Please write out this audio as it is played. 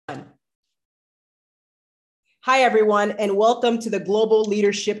Hi, everyone, and welcome to the Global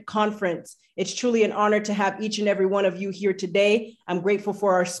Leadership Conference. It's truly an honor to have each and every one of you here today. I'm grateful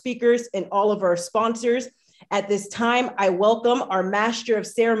for our speakers and all of our sponsors. At this time, I welcome our Master of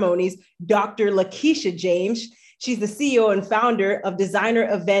Ceremonies, Dr. Lakeisha James. She's the CEO and founder of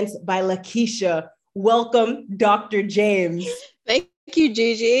Designer Events by Lakeisha. Welcome, Dr. James. Thank you,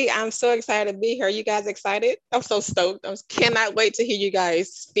 Gigi. I'm so excited to be here. You guys excited? I'm so stoked. I cannot wait to hear you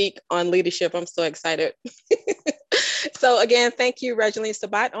guys speak on leadership. I'm so excited. So again, thank you, Regeline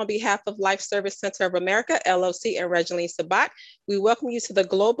Sabat. On behalf of Life Service Center of America, LLC, and Regeline Sabat, we welcome you to the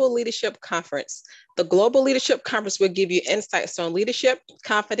Global Leadership Conference. The Global Leadership Conference will give you insights on leadership,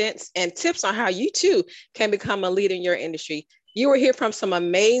 confidence, and tips on how you too can become a leader in your industry. You will hear from some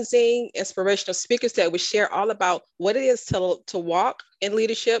amazing, inspirational speakers that will share all about what it is to walk in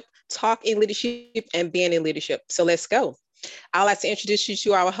leadership, talk in leadership, and being in leadership. So let's go. I'd like to introduce you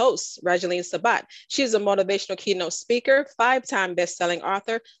to our host, Regeline Sabat. She is a motivational keynote speaker, 5-time best-selling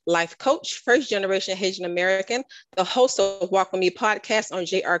author, life coach, first-generation Haitian American, the host of Walk With Me podcast on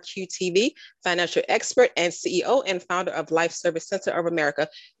JRQ TV, financial expert, and CEO and founder of Life Service Center of America,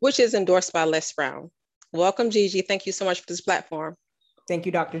 which is endorsed by Les Brown. Welcome, Gigi. Thank you so much for this platform. Thank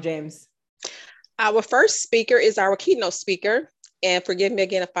you, Dr. James. Our first speaker is our keynote speaker, and forgive me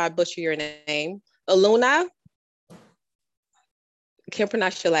again if I butcher your name, Aluna. Can't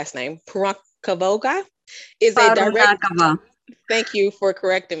pronounce your last name. Parunkavoga is a direct. Thank you for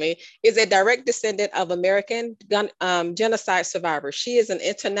correcting me. Is a direct descendant of American genocide survivors. She is an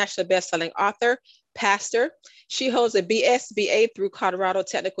international best-selling author, pastor. She holds a BSBA through Colorado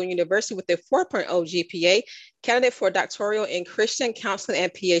Technical University with a 4.0 GPA, candidate for doctoral in Christian counseling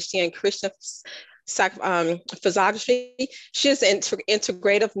and PhD in Christian physiology. She is an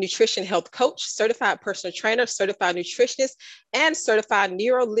integrative nutrition health coach, certified personal trainer, certified nutritionist, and certified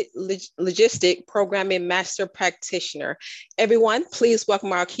neuro-logistic programming master practitioner. Everyone, please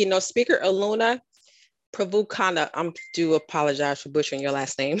welcome our keynote speaker, Aluna Pravukana. I do apologize for butchering your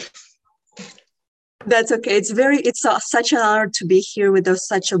last name. That's okay. It's such an honor to be here with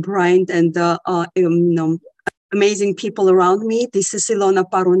such a bright and amazing people around me. This is Ilona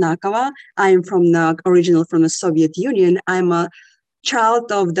Parunakova. I am original from the Soviet Union. I'm a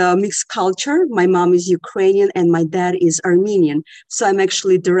child of the mixed culture. My mom is Ukrainian and my dad is Armenian. So I'm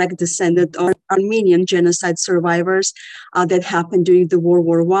actually direct descendant of Armenian genocide survivors that happened during the World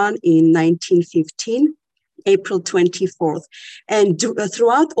War I in 1915. April 24th. And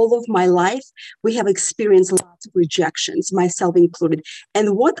throughout all of my life, we have experienced lots of rejections, myself included.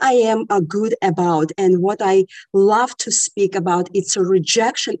 And what I am good about and what I love to speak about, it's a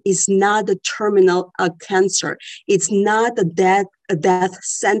rejection is not a terminal cancer. It's not a death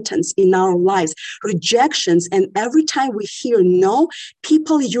sentence in our lives. Rejections, and every time we hear no,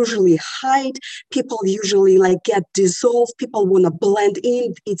 people usually hide, people usually get dissolved, people want to blend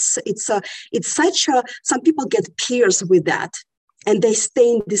in. Some people get pierced with that and they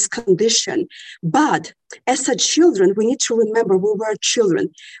stay in this condition. But as a children, we need to remember we were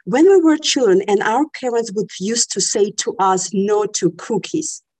children. When we were children and our parents would used to say to us no to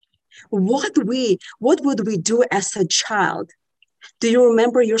cookies, what would we do as a child? Do you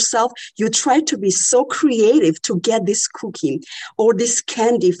remember yourself? You tried to be so creative to get this cookie or this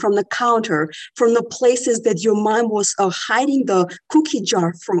candy from the counter, from the places that your mom was hiding the cookie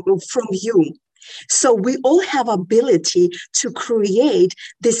jar from you. So we all have ability to create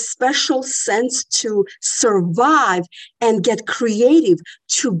this special sense to survive and get creative,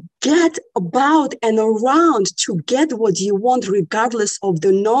 to get about and around, to get what you want, regardless of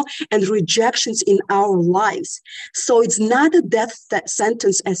the no and rejections in our lives. So it's not a death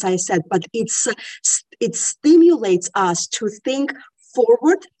sentence, as I said, but it stimulates us to think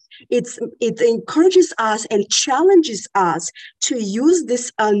forward. It encourages us and challenges us to use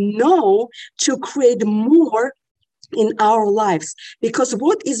this no to create more in our lives. Because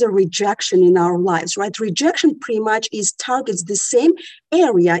what is a rejection in our lives, right? Rejection pretty much targets the same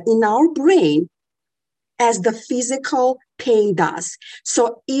area in our brain as the physical pain does.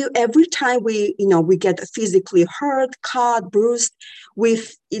 So every time we get physically hurt, cut, bruised,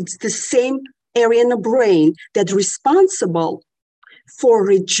 it's the same area in the brain that's responsible for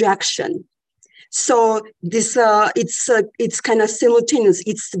rejection. So this it's kind of simultaneous.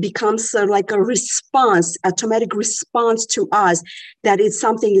 It becomes like a response, automatic response to us that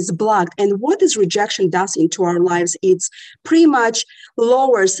something is blocked. And what this rejection does into our lives, it's pretty much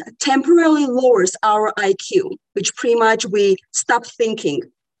temporarily lowers our IQ, which pretty much we stop thinking.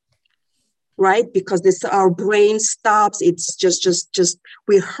 right? Because this our brain stops. It's just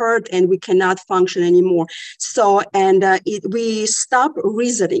we hurt and we cannot function anymore. So we stop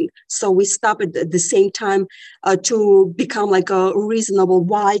reasoning. So we stop at the same time to become like a reasonable.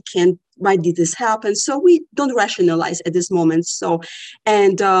 Why did this happen? So we don't rationalize at this moment. So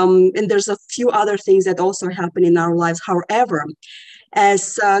and there's a few other things that also happen in our lives. However,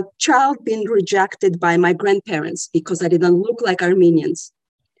 as a child being rejected by my grandparents because I didn't look like Armenians.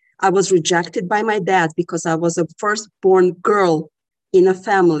 I was rejected by my dad because I was a firstborn girl in a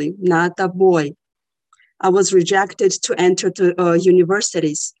family, not a boy. I was rejected to enter to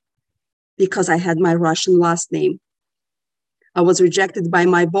universities because I had my Russian last name. I was rejected by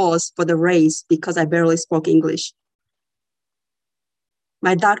my boss for the raise because I barely spoke English.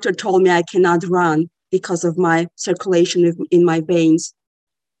 My doctor told me I cannot run because of my circulation in my veins.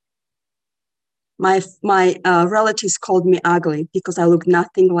 My relatives called me ugly because I looked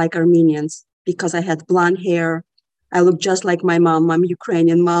nothing like Armenians, because I had blonde hair. I looked just like my mom, my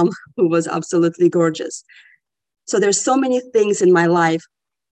Ukrainian mom, who was absolutely gorgeous. So there's so many things in my life.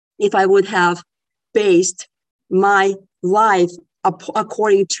 If I would have based my life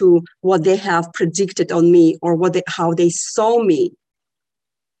according to what they have predicted on me or how they saw me,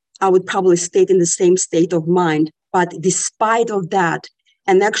 I would probably stay in the same state of mind. But despite of that,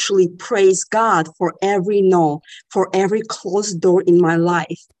 and actually praise God for every no, for every closed door in my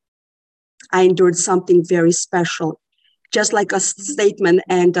life, I endured something very special. Just like a statement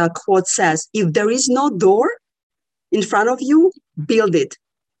and a quote says, if there is no door in front of you, build it.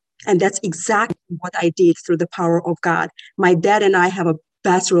 And that's exactly what I did through the power of God. My dad and I have a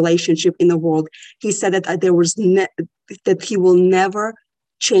best relationship in the world. He said that that he will never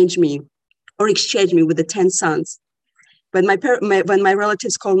change me or exchange me with the 10 sons. When my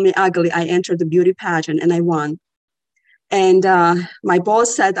relatives called me ugly, I entered the beauty pageant and I won. And my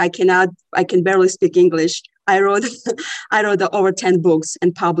boss said I can barely speak English. I wrote over 10 books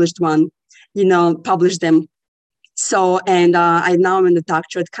and published them. So, and I now am a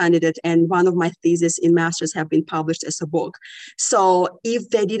doctorate candidate, and one of my theses in master's have been published as a book. So if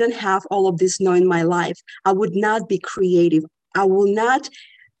they didn't have all of this in my life, I would not be creative. I will not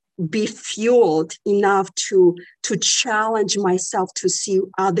be fueled enough to challenge myself to see,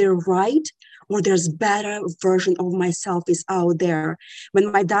 are they right? Or there's better version of myself is out there.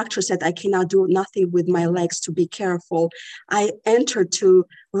 When my doctor said I cannot do nothing with my legs, to be careful, I entered to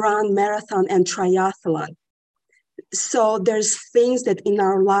run marathon and triathlon. So there's things that in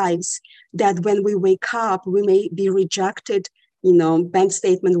our lives that when we wake up, we may be rejected, bank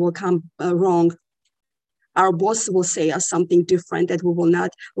statement will come wrong. Our boss will say us something different that we will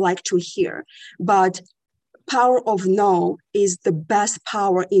not like to hear. But power of no is the best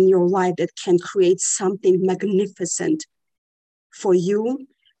power in your life that can create something magnificent for you.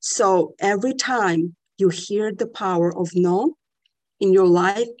 So every time you hear the power of no in your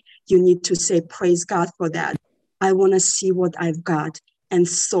life, you need to say, praise God for that. I want to see what I've got and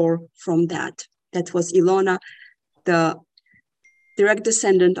soar from that. That was Ilona, the direct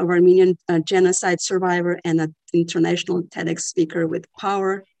descendant of Armenian genocide survivor and an international TEDx speaker with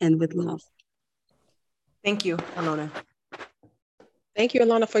power and with love. Thank you, Ilona. Thank you,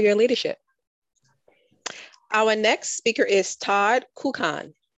 Ilona, for your leadership. Our next speaker is Todd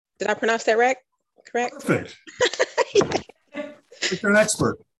Kukan. Did I pronounce that right? Correct? Perfect. You're an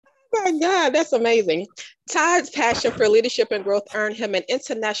expert. Oh my God, that's amazing. Todd's passion for leadership and growth earned him an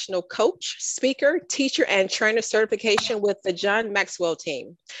international coach, speaker, teacher, and trainer certification with the John Maxwell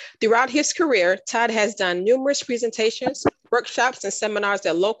team. Throughout his career, Todd has done numerous presentations, workshops, and seminars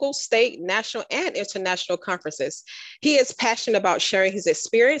at local, state, national, and international conferences. He is passionate about sharing his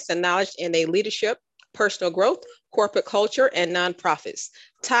experience and knowledge in leadership, personal growth, corporate culture, and nonprofits.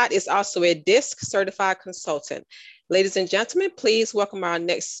 Todd is also a DISC certified consultant. Ladies and gentlemen, please welcome our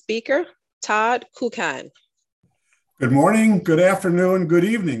next speaker, Todd Kukan. Good morning, good afternoon, good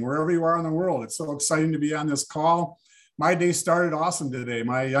evening, wherever you are in the world. It's so exciting to be on this call. My day started awesome today.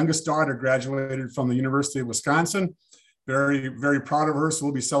 My youngest daughter graduated from the University of Wisconsin. Very, very proud of her. So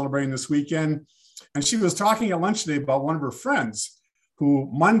we'll be celebrating this weekend. And she was talking at lunch today about one of her friends who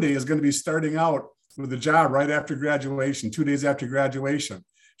Monday is going to be starting out with a job right after graduation, 2 days after graduation.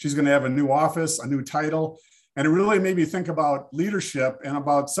 She's going to have a new office, a new title. And it really made me think about leadership and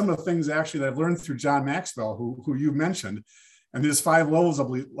about some of the things actually that I've learned through John Maxwell, who you mentioned, and there's 5 levels of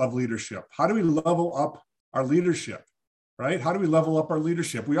leadership. How do we level up our leadership, right? How do we level up our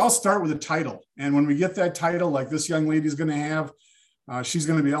leadership? We all start with a title. And when we get that title, like this young lady is going to have, she's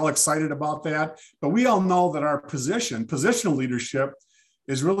going to be all excited about that. But we all know that our positional leadership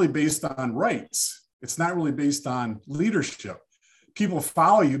is really based on rights. It's not really based on leadership. people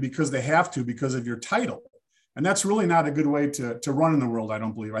follow you because they have to, because of your title. And that's really not a good way to run in the world, I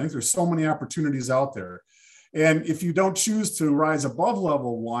don't believe. I think there's so many opportunities out there. And if you don't choose to rise above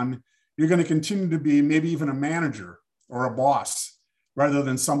level 1, you're going to continue to be maybe even a manager or a boss, rather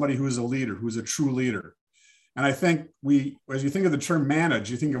than somebody who is a leader, who's a true leader. And I think as you think of the term manage,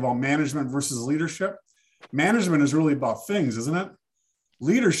 you think about management versus leadership. Management is really about things, isn't it?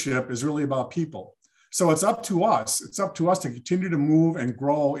 Leadership is really about people. So it's up to us. It's up to us to continue to move and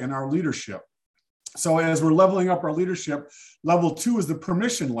grow in our leadership. So as we're leveling up our leadership, level 2 is the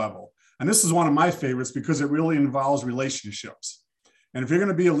permission level. And this is one of my favorites because it really involves relationships. And if you're going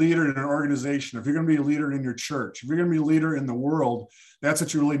to be a leader in an organization, if you're going to be a leader in your church, if you're going to be a leader in the world, that's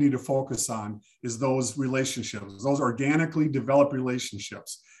what you really need to focus on, is those relationships, those organically developed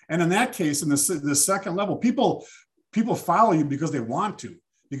relationships. And in that case, in the second level, people follow you because they want to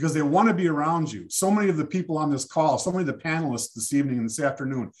be around you. So many of the people on this call, so many of the panelists this evening and this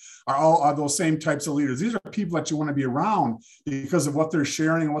afternoon are those same types of leaders. These are people that you want to be around because of what they're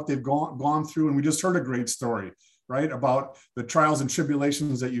sharing and what they've gone through. And we just heard a great story, right, about the trials and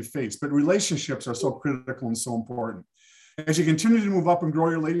tribulations that you face. But relationships are so critical and so important. As you continue to move up and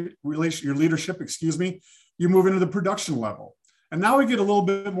grow your leadership, you move into the production level. And now we get a little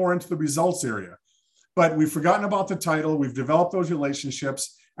bit more into the results area. But we've forgotten about the title. We've developed those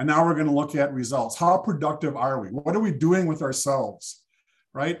relationships. And now we're going to look at results. How productive are we? What are we doing with ourselves,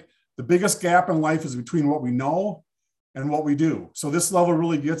 right? The biggest gap in life is between what we know and what we do. So this level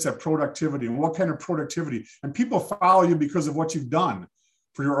really gets at productivity and what kind of productivity. And people follow you because of what you've done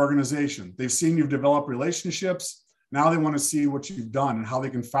for your organization. They've seen you've developed relationships. Now they want to see what you've done and how they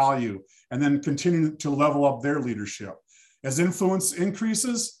can follow you and then continue to level up their leadership. As influence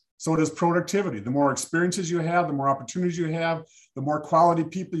increases, so does productivity. The more experiences you have, the more opportunities you have, the more quality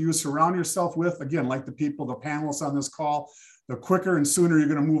people you surround yourself with, again, like the panelists on this call, the quicker and sooner you're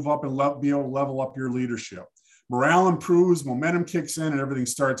going to move up and be able to level up your leadership. Morale improves, momentum kicks in, and everything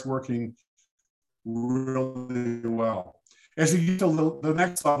starts working really well. As you get to the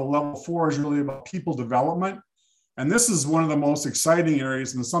next level, level 4 is really about people development. And this is one of the most exciting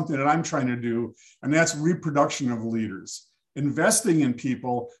areas and something that I'm trying to do, and that's reproduction of leaders. Investing in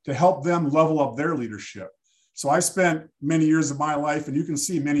people to help them level up their leadership. So I spent many years of my life, and you can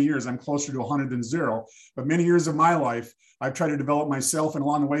see many years, I'm closer to 100 than 0, but many years of my life, I've tried to develop myself and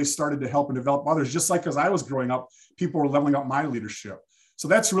along the way started to help and develop others. Just like as I was growing up, people were leveling up my leadership. So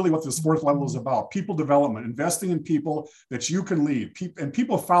that's really what this 4th level is about, people development, investing in people that you can lead. And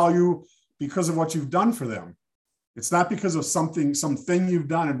people follow you because of what you've done for them. It's not because of something you've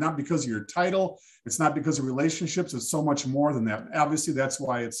done, and not because of your title. It's not because of relationships. It's so much more than that. Obviously, that's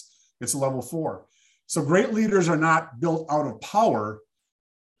why it's level 4. So great leaders are not built out of power.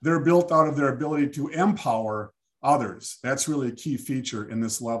 They're built out of their ability to empower others. That's really a key feature in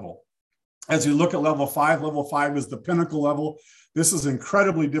this level. As you look at level 5 is the pinnacle level. This is an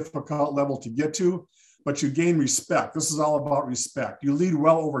incredibly difficult level to get to, but you gain respect. This is all about respect. You lead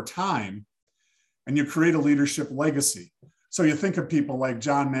well over time, and you create a leadership legacy. So you think of people like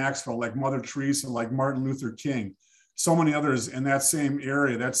John Maxwell, like Mother Teresa, like Martin Luther King, so many others in that same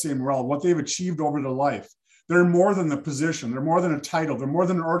area, that same realm, what they've achieved over their life. They're more than the position. They're more than a title. They're more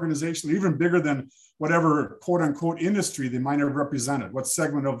than an organization. They're even bigger than whatever quote unquote industry they might have represented, what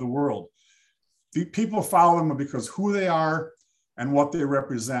segment of the world. The people follow them because who they are and what they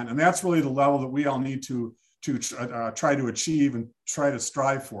represent. And that's really the level that we all need to try to achieve and try to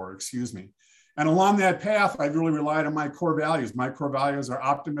strive for, And along that path, I've really relied on my core values. My core values are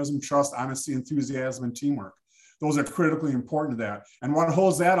optimism, trust, honesty, enthusiasm, and teamwork. Those are critically important to that. And what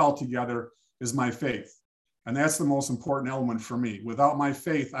holds that all together is my faith. And that's the most important element for me. Without my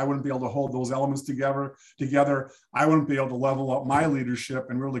faith, I wouldn't be able to hold those elements together. I wouldn't be able to level up my leadership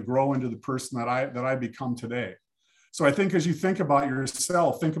and really grow into the person that I become today. So I think as you think about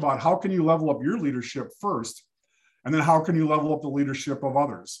yourself, think about how can you level up your leadership first, and then how can you level up the leadership of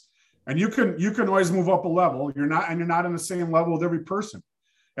others? And you can always move up a level. You're not in the same level with every person.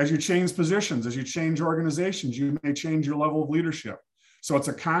 As you change positions, as you change organizations, you may change your level of leadership. So it's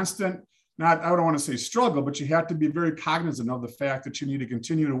a constant, I don't want to say struggle, but you have to be very cognizant of the fact that you need to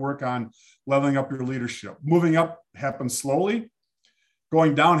continue to work on leveling up your leadership. Moving up happens slowly.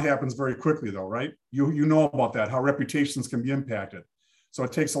 Going down happens very quickly though, right? You know about that, how reputations can be impacted. So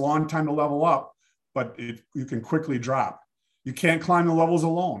it takes a long time to level up, but you can quickly drop. You can't climb the levels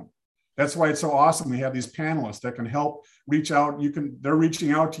alone. That's why it's so awesome. We have these panelists that can help reach out. They're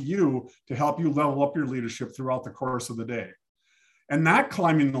reaching out to you to help you level up your leadership throughout the course of the day. And not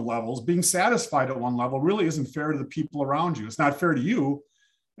climbing the levels, being satisfied at one level really isn't fair to the people around you. It's not fair to you,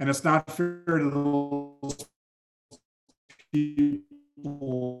 and it's not fair to those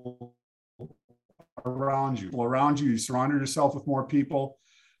people around you. You surround yourself with more people,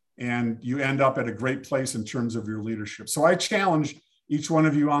 and you end up at a great place in terms of your leadership. So I challenge each one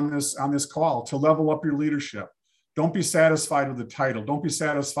of you on this call to level up your leadership. Don't be satisfied with the title. Don't be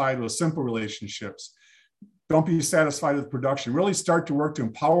satisfied with simple relationships. Don't be satisfied with production. Really start to work to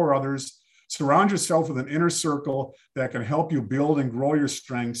empower others. Surround yourself with an inner circle that can help you build and grow your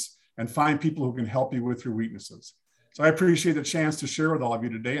strengths, and find people who can help you with your weaknesses. So I appreciate the chance to share with all of you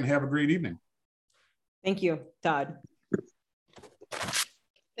today, and have a great evening. Thank you, Todd.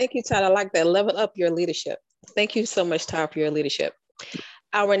 Thank you, Todd. I like that. Level up your leadership. Thank you so much, Todd, for your leadership.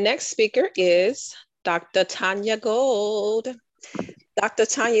 Our next speaker is Dr. Tanya Gold. Dr.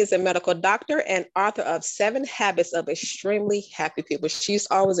 Tanya is a medical doctor and author of 7 Habits of Extremely Happy People. She's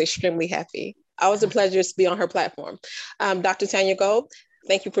always extremely happy. Always a pleasure to be on her platform. Dr. Tanya Gold,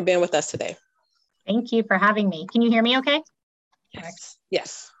 thank you for being with us today. Thank you for having me. Can you hear me okay? Yes.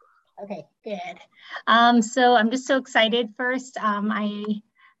 Yes. Okay, good. So I'm just so excited. First, I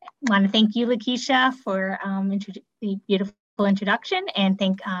want to thank you, Lakeisha, for the beautiful introduction, and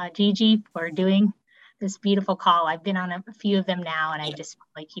thank Gigi for doing this beautiful call. I've been on a few of them now, and I just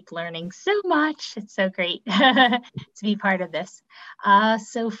keep learning so much. It's so great to be part of this.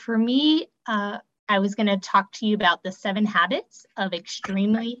 So for me, I was going to talk to you about the 7 habits of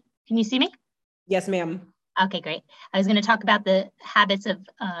extremely, can you see me? Yes, ma'am. Okay, great. I was going to talk about the habits of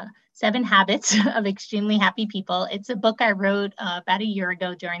 7 habits of extremely happy people. It's a book I wrote about a year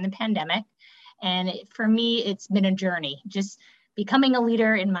ago during the pandemic. And for me, it's been a journey, just becoming a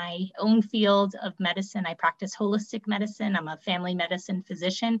leader in my own field of medicine. I practice holistic medicine. I'm a family medicine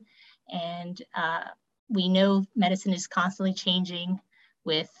physician. And we know medicine is constantly changing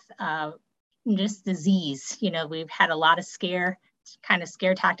with just disease. You know, we've had a lot of scare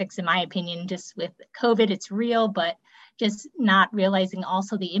tactics, in my opinion, just with COVID. It's real, but just not realizing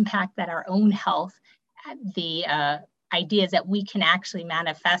also the impact that our own health, the ideas that we can actually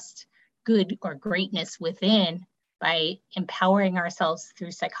manifest good or greatness within by empowering ourselves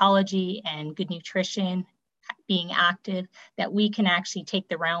through psychology and good nutrition, being active, that we can actually take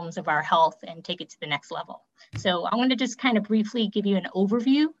the realms of our health and take it to the next level. So I want to just kind of briefly give you an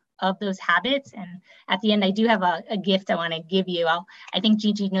overview of those habits. And at the end, I do have a gift I want to give you. I think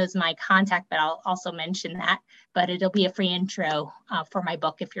Gigi knows my contact, but I'll also mention that. But it'll be a free intro for my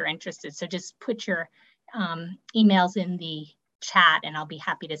book if you're interested. So just put your emails in the chat and I'll be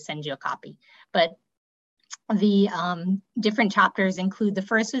happy to send you a copy. But the different chapters include, the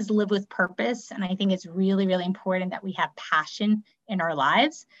first is live with purpose. And I think it's really, really important that we have passion in our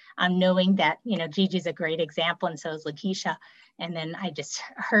lives. Knowing that, you know, Gigi's a great example, and so is Lakeisha. And then I just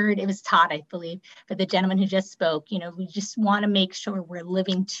heard, it was Todd, I believe, but the gentleman who just spoke, you know, we just want to make sure we're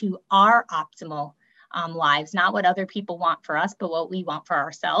living to our optimal lives, not what other people want for us, but what we want for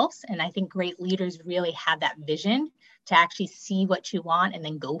ourselves. And I think great leaders really have that vision to actually see what you want and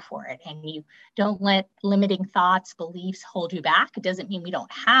then go for it. And you don't let limiting thoughts, beliefs hold you back. It doesn't mean we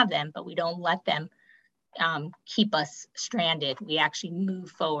don't have them, but we don't let them keep us stranded. We actually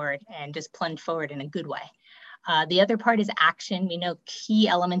move forward and just plunge forward in a good way. The other part is action. We know key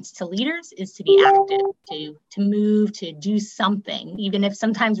elements to leaders is to be active, to move, to do something. Even if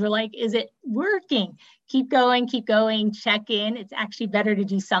sometimes we're like, is it working? Keep going, check in. It's actually better to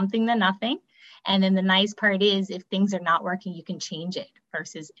do something than nothing. And then the nice part is, if things are not working, you can change it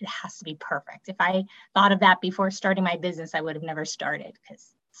versus it has to be perfect. If I thought of that before starting my business, I would have never started,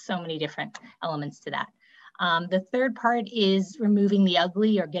 because so many different elements to that. The third part is removing the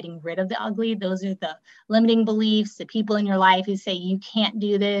ugly, or getting rid of the ugly. Those are the limiting beliefs, the people in your life who say you can't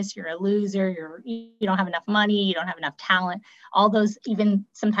do this, you're a loser, you don't have enough money, you don't have enough talent. All those, even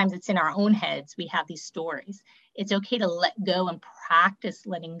sometimes it's in our own heads, we have these stories. It's okay to let go and practice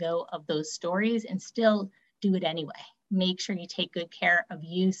letting go of those stories and still do it anyway. Make sure you take good care of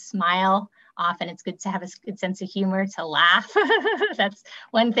you, smile often. It's good to have a good sense of humor, to laugh. That's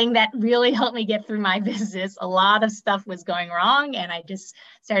one thing that really helped me get through my business. A lot of stuff was going wrong and I just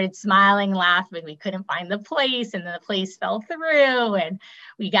started smiling, laughing. We couldn't find the place and then the place fell through, and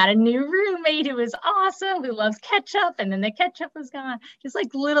we got a new roommate who was awesome, who loves ketchup, and then the ketchup was gone. Just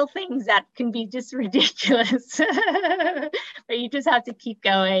like little things that can be just ridiculous. But you just have to keep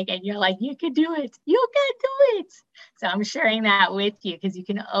going, and you're like, you can do it. You can do it. So I'm sharing that with you because you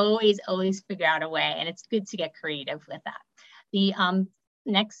can always figure out a way, and it's good to get creative with that. The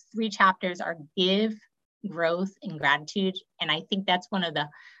next 3 chapters are give, growth, and gratitude. And I think that's one of the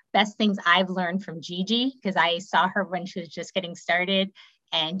best things I've learned from Gigi, because I saw her when she was just getting started,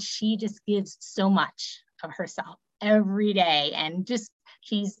 and she just gives so much of herself every day, and just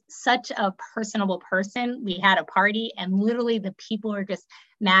She's such a personable person. We had a party and literally the people were just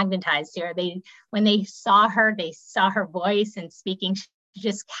magnetized to her. When they saw her voice and speaking, she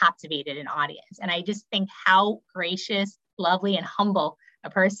just captivated an audience. And I just think how gracious, lovely, and humble a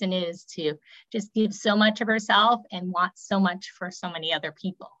person is to just give so much of herself and want so much for so many other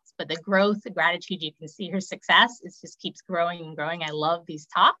people. But the growth, the gratitude, you can see her success, it just keeps growing and growing. I love these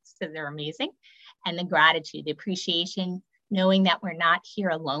talks because they're amazing. And the gratitude, the appreciation, knowing that we're not here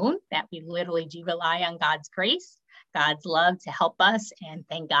alone, that we literally do rely on God's grace, God's love to help us. And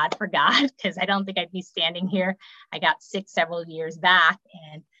thank God for God, because I don't think I'd be standing here. I got sick several years back,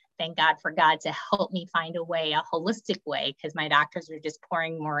 and thank God for God to help me find a way, a holistic way, because my doctors were just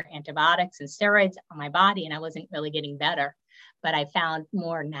pouring more antibiotics and steroids on my body and I wasn't really getting better. But I found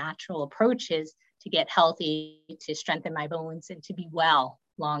more natural approaches to get healthy, to strengthen my bones and to be well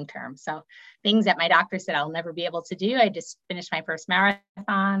long-term. So things that my doctor said I'll never be able to do. I just finished my first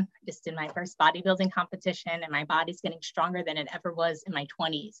marathon, just did my first bodybuilding competition, and my body's getting stronger than it ever was in my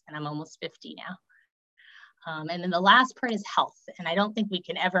 20s. And I'm almost 50 now. And then the last part is health. And I don't think we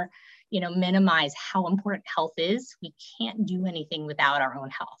can ever, minimize how important health is. We can't do anything without our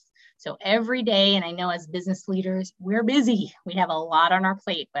own health. So every day, and I know as business leaders, we're busy. We have a lot on our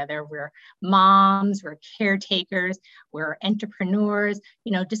plate, whether we're moms, we're caretakers, we're entrepreneurs,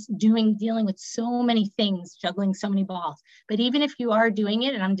 just dealing with so many things, juggling so many balls. But even if you are doing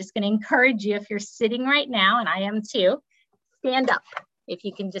it, and I'm just going to encourage you, if you're sitting right now, and I am too, stand up. If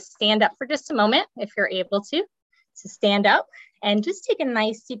you can just stand up for just a moment, if you're able to stand up and just take a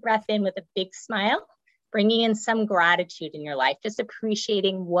nice deep breath in with a big smile, bringing in some gratitude in your life, just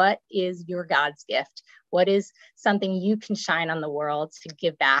appreciating what is your God's gift, what is something you can shine on the world to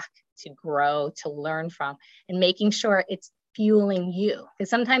give back, to grow, to learn from, and making sure it's fueling you. Because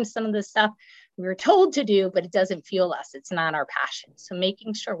sometimes some of the stuff we're told to do, but it doesn't fuel us. It's not our passion. So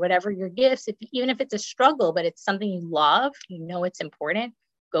making sure whatever your gifts, even if it's a struggle, but it's something you love, it's important,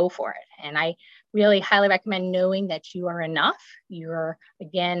 go for it. And I really highly recommend knowing that you are enough. You're,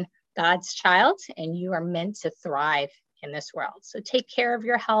 again, God's child, and you are meant to thrive in this world. So take care of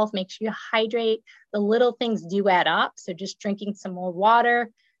your health, make sure you hydrate. The little things do add up. So just drinking some more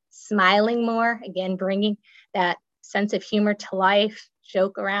water, smiling more, again, bringing that sense of humor to life,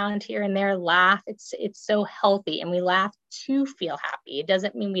 joke around here and there, laugh. It's so healthy, and we laugh to feel happy. It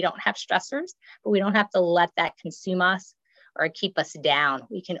doesn't mean we don't have stressors, but we don't have to let that consume us or keep us down.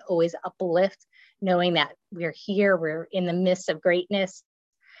 We can always uplift, knowing that we're here, we're in the midst of greatness.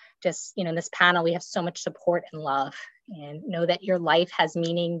 Just, in this panel, we have so much support and love, and know that your life has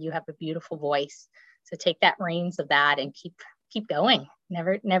meaning. You have a beautiful voice. So take that reins of that and keep going.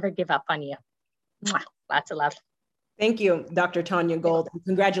 Never give up on you. Mwah. Lots of love. Thank you, Dr. Tanya Gold. And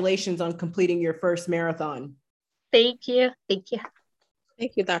congratulations on completing your first marathon. Thank you. Thank you.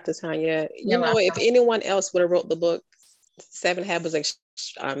 Thank you, Dr. Tanya. If anyone else would have wrote the book, 7 Habits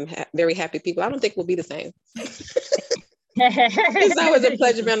of Very Happy People, I don't think we'll be the same. It's always a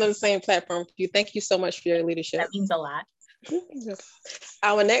pleasure being on the same platform with you. Thank you so much for your leadership. That means a lot.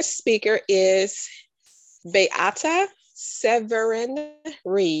 Our next speaker is Beata Severin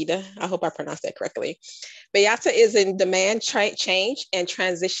Reed. I hope I pronounced that correctly. Beata is a demand change and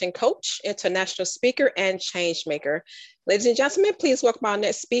transition coach, international speaker, and change maker. Ladies and gentlemen, please welcome our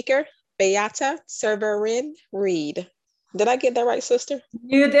next speaker, Beata Severin Reed. Did I get that right, sister?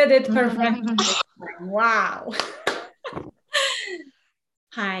 You did it perfectly. Wow.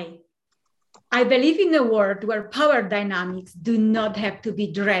 Hi. I believe in a world where power dynamics do not have to be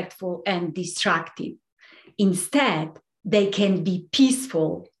dreadful and destructive. Instead, they can be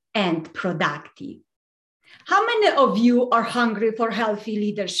peaceful and productive. How many of you are hungry for healthy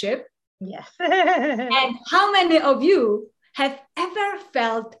leadership? Yes. And how many of you have ever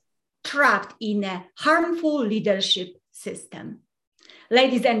felt trapped in a harmful leadership system?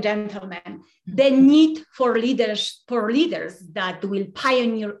 Ladies and gentlemen, the need for leaders that will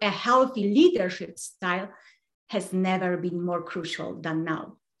pioneer a healthy leadership style has never been more crucial than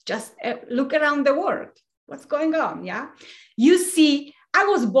now. Just look around the world. What's going on, yeah? You see, I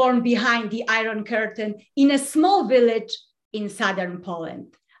was born behind the Iron Curtain in a small village in southern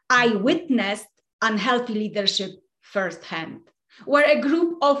Poland. I witnessed unhealthy leadership firsthand, where a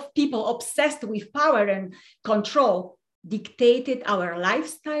group of people obsessed with power and control dictated our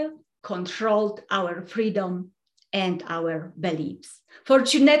lifestyle, controlled our freedom and our beliefs.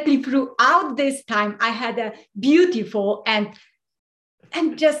 Fortunately, throughout this time, I had a beautiful and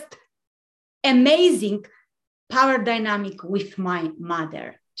just amazing power dynamic with my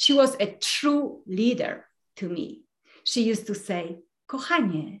mother. She was a true leader to me. She used to say,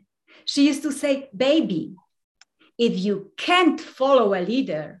 kochanie. She used to say, baby. if you can't follow a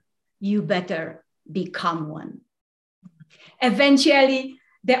leader, you better become one. Eventually,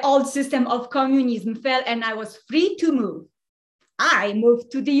 the old system of communism fell and I was free to move. I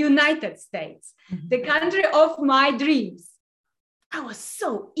moved to the United States, the country of my dreams. I was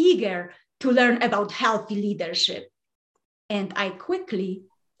so eager to learn about healthy leadership, and I quickly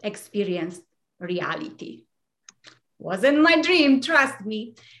experienced reality. Wasn't my dream, trust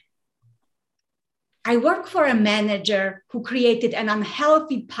me. I worked for a manager who created an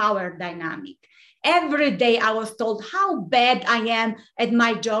unhealthy power dynamic. Every day I was told how bad I am at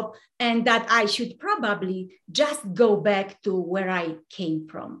my job and that I should probably just go back to where I came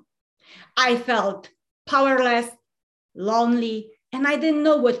from. I felt powerless, lonely, and I didn't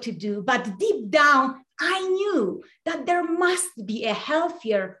know what to do. But deep down, I knew that there must be a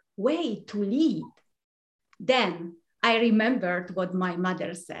healthier way to lead. Then I remembered what my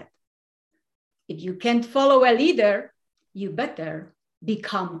mother said. If you can't follow a leader, you better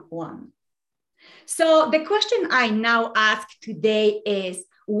become one. So the question I now ask today is,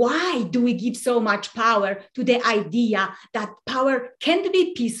 why do we give so much power to the idea that power can't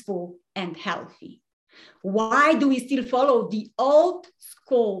be peaceful and healthy? Why do we still follow the old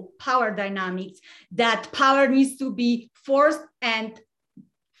school power dynamics that power needs to be forced and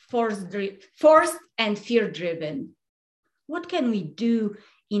fear-driven? What can we do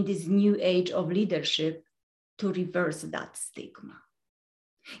in this new age of leadership to reverse that stigma?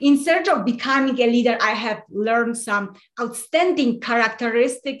 In search of becoming a leader, I have learned some outstanding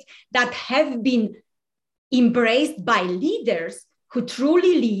characteristics that have been embraced by leaders who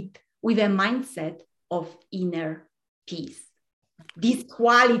truly lead with a mindset of inner peace. These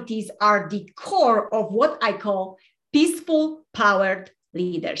qualities are the core of what I call peaceful, powered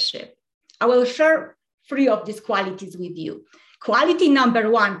leadership. I will share 3 of these qualities with you. Quality number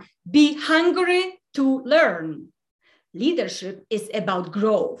 1, be hungry to learn. Leadership is about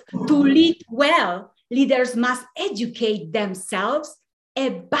growth. To lead well, leaders must educate themselves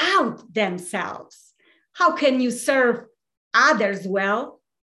about themselves. How can you serve others well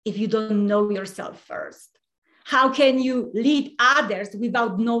if you don't know yourself first? How can you lead others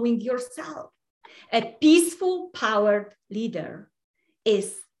without knowing yourself? A peaceful, powered leader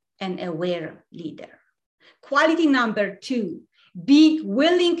is an aware leader. Quality number 2, be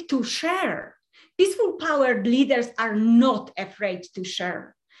willing to share. Peaceful, powered leaders are not afraid to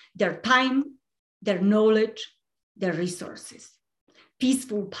share their time, their knowledge, their resources.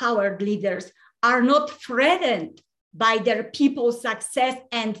 Peaceful, powered leaders are not threatened by their people's success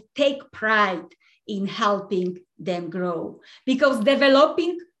and take pride in helping them grow, because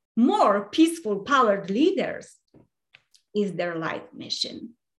developing more peaceful, powered leaders is their life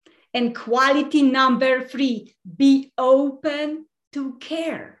mission. And quality number 3, be open to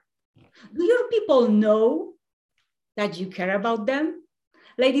care. Do your people know that you care about them?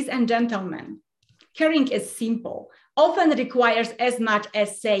 Ladies and gentlemen, caring is simple, often requires as much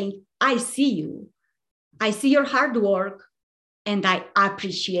as saying, I see you, I see your hard work, and I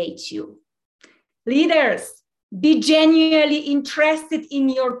appreciate you. Leaders, be genuinely interested in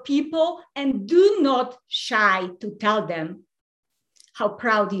your people and do not shy to tell them how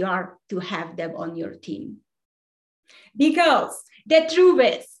proud you are to have them on your team. Because the truth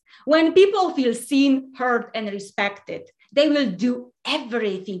is, when people feel seen, heard, and respected, they will do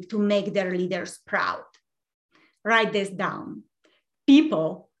everything to make their leaders proud. Write this down.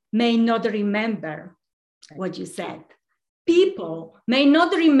 People may not remember what you said. People may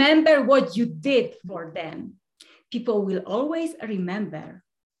not remember what you did for them. People will always remember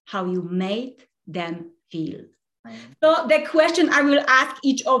how you made them feel. So the question I will ask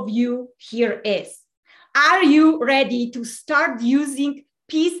each of you here is, are you ready to start using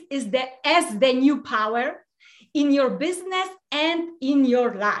peace as the new power in your business and in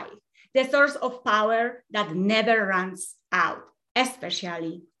your life? The source of power that never runs out,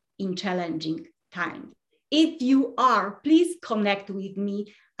 especially in challenging times. If you are, please connect with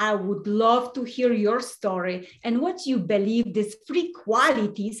me. I would love to hear your story and what you believe these 3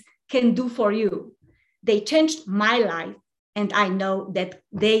 qualities can do for you. They changed my life, and I know that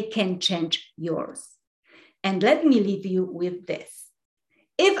they can change yours. And let me leave you with this.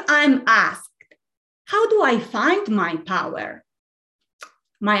 If I'm asked, how do I find my power?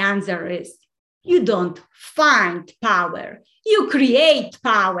 My answer is, you don't find power, you create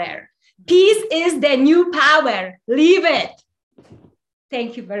power. Peace is the new power. Live it.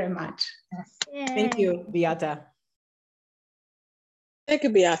 Thank you very much. Thank you, Beata. Thank you,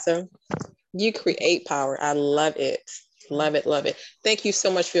 Beata. You create power. I love it. Love it, love it. Thank you so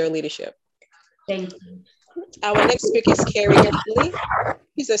much for your leadership. Thank you. Our next speaker is Carrie Lee.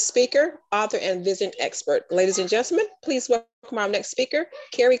 He's a speaker, author, and vision expert. Ladies and gentlemen, please welcome our next speaker,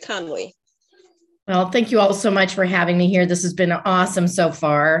 Carrie Conley. Well, thank you all so much for having me here. This has been awesome so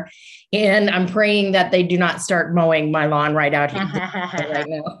far. And I'm praying that they do not start mowing my lawn right out here right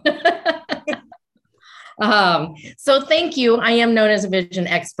now. So thank you. I am known as a vision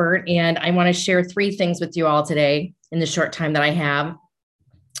expert, and I want to share 3 things with you all today in the short time that I have.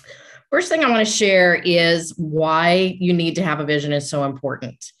 First thing I want to share is why you need to have a vision is so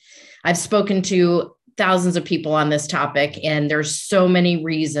important. I've spoken to thousands of people on this topic, and there's so many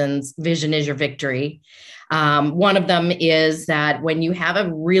reasons vision is your victory. One of them is that when you have a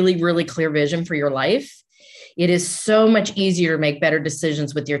really, really clear vision for your life, it is so much easier to make better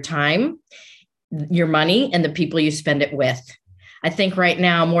decisions with your time, your money, and the people you spend it with. I think right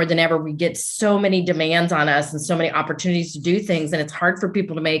now, more than ever, we get so many demands on us and so many opportunities to do things, and it's hard for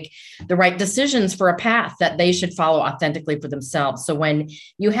people to make the right decisions for a path that they should follow authentically for themselves. So when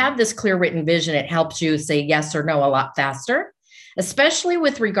you have this clear written vision, it helps you say yes or no a lot faster, especially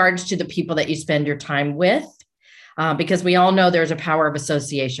with regards to the people that you spend your time with, because we all know there's a power of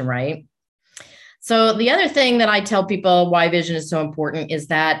association, right? So the other thing that I tell people why vision is so important is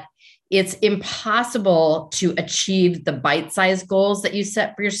that it's impossible to achieve the bite-sized goals that you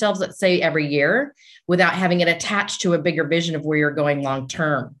set for yourselves, let's say every year, without having it attached to a bigger vision of where you're going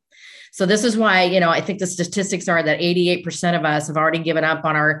long-term. So this is why, I think the statistics are that 88% of us have already given up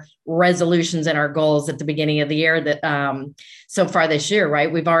on our resolutions and our goals at the beginning of the year that so far this year,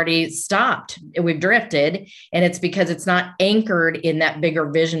 right? We've already stopped, we've drifted, and it's because it's not anchored in that bigger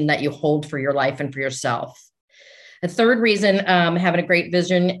vision that you hold for your life and for yourself. The third reason having a great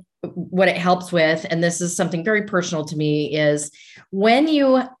vision, what it helps with, and this is something very personal to me, is when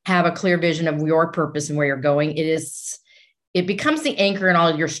you have a clear vision of your purpose and where you're going, it becomes the anchor in all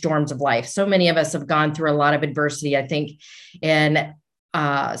of your storms of life. So many of us have gone through a lot of adversity, I think, and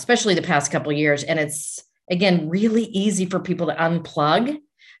especially the past couple of years. And it's, again, really easy for people to unplug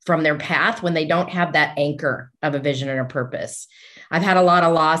from their path when they don't have that anchor of a vision and a purpose. I've had a lot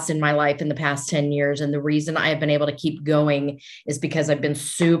of loss in my life in the past 10 years. And the reason I have been able to keep going is because I've been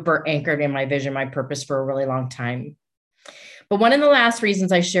super anchored in my vision, my purpose for a really long time. But one of the last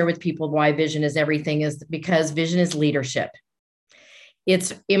reasons I share with people why vision is everything is because vision is leadership.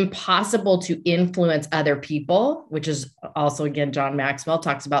 It's impossible to influence other people, which is also, again, John Maxwell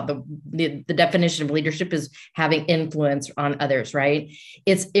talks about the definition of leadership is having influence on others, right?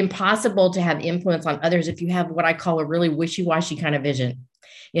 It's impossible to have influence on others if you have what I call a really wishy-washy kind of vision.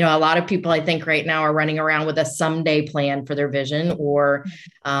 A lot of people I think right now are running around with a someday plan for their vision, or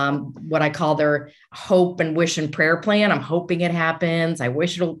what I call their hope and wish and prayer plan. I'm hoping it happens. I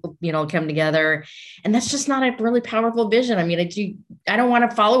wish it'll, come together. And that's just not a really powerful vision. I mean, I don't want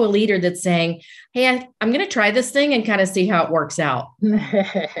to follow a leader that's saying, hey, I'm going to try this thing and kind of see how it works out.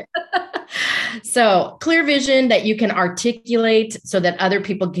 So clear vision that you can articulate so that other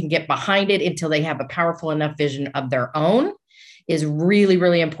people can get behind it until they have a powerful enough vision of their own is really,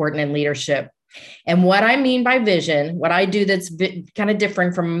 really important in leadership. And what I mean by vision, what I do that's kind of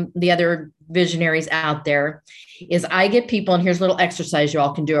different from the other visionaries out there is I get people, and here's a little exercise you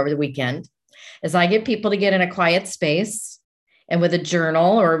all can do over the weekend, is I get people to get in a quiet space and with a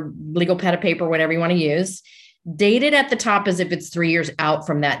journal or legal pad of paper, whatever you want to use, date it at the top as if it's 3 years out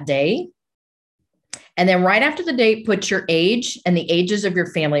from that day. And then right after the date, put your age and the ages of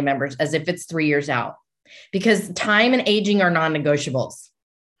your family members as if it's 3 years out. Because time and aging are non-negotiables.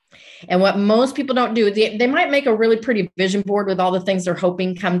 And what most people don't do, they might make a really pretty vision board with all the things they're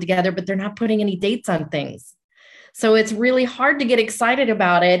hoping come together, but they're not putting any dates on things. So it's really hard to get excited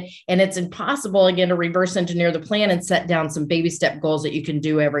about it. And it's impossible, again, to reverse engineer the plan and set down some baby step goals that you can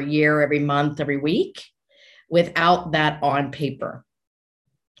do every year, every month, every week without that on paper.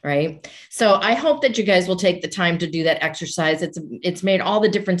 Right. So I hope that you guys will take the time to do that exercise. It's made all the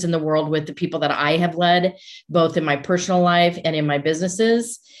difference in the world with the people that I have led, both in my personal life and in my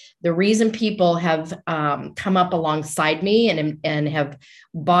businesses. The reason people have come up alongside me and have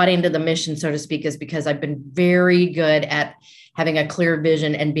bought into the mission, so to speak, is because I've been very good at having a clear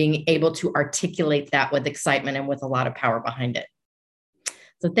vision and being able to articulate that with excitement and with a lot of power behind it.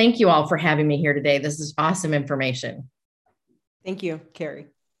 So thank you all for having me here today. This is awesome information. Thank you, Carrie.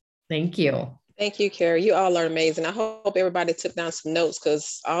 Thank you. Thank you, Carrie. You all are amazing. I hope everybody took down some notes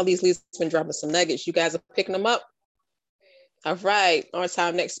because all these leaders have been dropping some nuggets. You guys are picking them up. All right, on to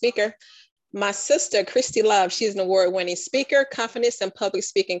our next speaker. My sister, Christy Love, she's an award-winning speaker, confidence and public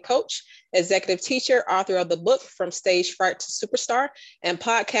speaking coach, executive teacher, author of the book From Stage Fright to Superstar, and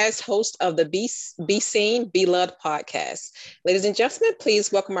podcast host of the Be Seen, Be Loved podcast. Ladies and gentlemen,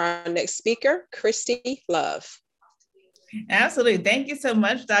 please welcome our next speaker, Christy Love. Absolutely. Thank you so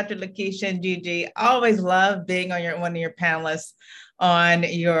much, Dr. Lakeisha and Gigi. Always love being on one of your panelists on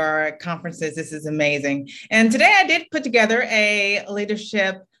your conferences. This is amazing. And today I did put together a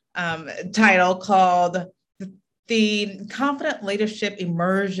leadership title called the Confident Leadership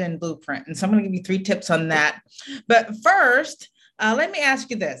Immersion Blueprint. And so I'm going to give you 3 tips on that. But first, let me ask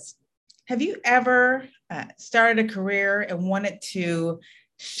you this. Have you ever started a career and wanted to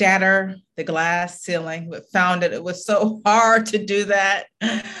shatter the glass ceiling, but found that it was so hard to do that?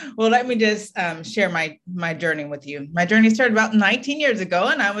 Well, let me just share my journey with you. My journey started about 19 years ago,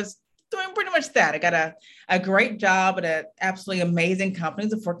 and I was doing pretty much that. I got a great job at an absolutely amazing company,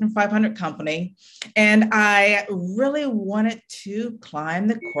 it's a Fortune 500 company, and I really wanted to climb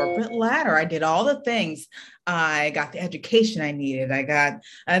the corporate ladder. I did all the things. I got the education I needed. I got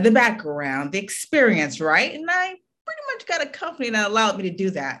the background, the experience, right? And I pretty much got a company that allowed me to do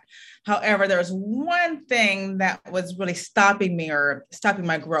that. However, there was one thing that was really stopping me or stopping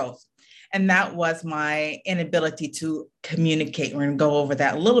my growth. And that was my inability to communicate. We're going to go over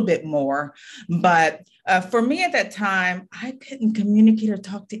that a little bit more. But for me at that time, I couldn't communicate or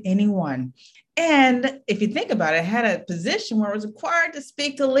talk to anyone. And if you think about it, I had a position where I was required to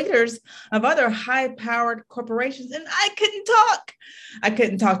speak to leaders of other high-powered corporations, and I couldn't talk. I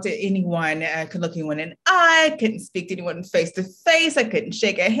couldn't talk to anyone. I could look anyone in the eye. I couldn't speak to anyone face to face. I couldn't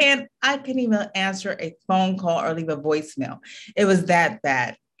shake a hand. I couldn't even answer a phone call or leave a voicemail. It was that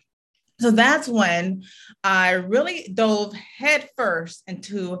bad. So that's when I really dove headfirst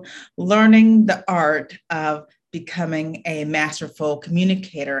into learning the art of becoming a masterful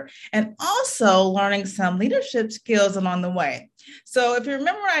communicator and also learning some leadership skills along the way. So if you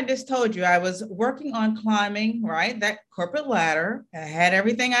remember, I just told you I was working on climbing, right, that corporate ladder. I had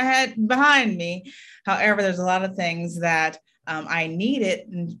everything I had behind me. However, there's a lot of things that I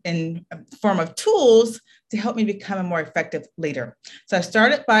needed in form of tools to help me become a more effective leader. So I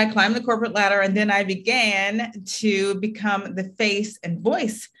started by climbing the corporate ladder, and then I began to become the face and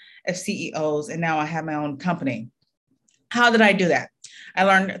voice of CEOs, and now I have my own company. How did I do that? I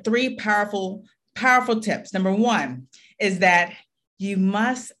learned 3 powerful tips. Number 1 is that you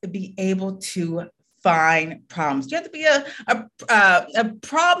must be able to find problems. You have to be a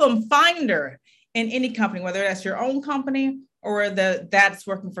problem finder in any company, whether that's your own company or that's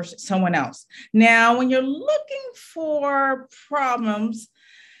working for someone else. Now, when you're looking for problems,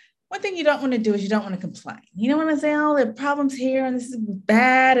 one thing you don't want to do is you don't want to complain. You don't want to say, oh, there are problems here, and this is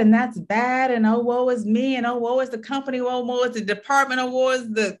bad, and that's bad, and oh, woe is me, and oh, woe is the company, oh, woe is the department, oh, woe is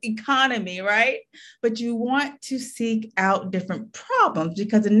the economy, right? But you want to seek out different problems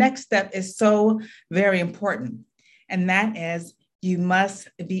because the next step is so very important. And that is you must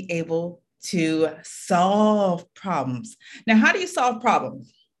be able to solve problems. Now, how do you solve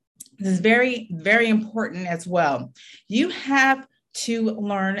problems? This is very, very important as well. You have to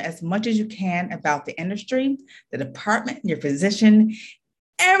learn as much as you can about the industry, the department, your position,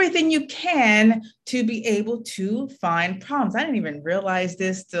 everything you can to be able to find problems. I didn't even realize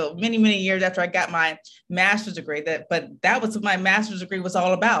this till many, many years after I got my master's degree, but that was what my master's degree was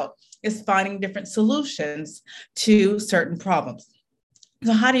all about, is finding different solutions to certain problems.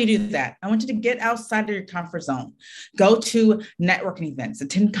 So how do you do that? I want you to get outside of your comfort zone. Go to networking events,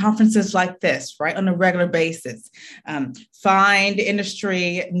 attend conferences like this, right, on a regular basis. Find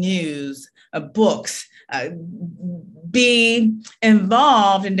industry news, books, be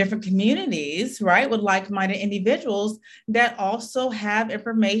involved in different communities, right, with like-minded individuals that also have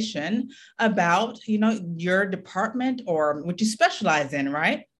information about, your department or what you specialize in,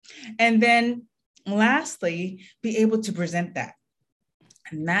 right? And then lastly, be able to present that.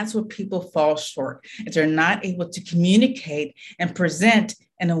 And that's where people fall short, is they're not able to communicate and present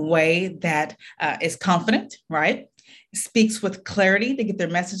in a way that is confident, right? Speaks with clarity to get their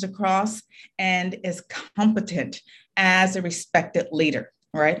message across, and is competent as a respected leader,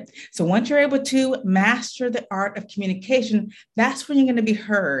 right? So once you're able to master the art of communication, that's when you're going to be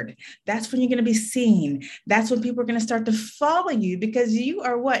heard. That's when you're going to be seen. That's when people are going to start to follow you, because you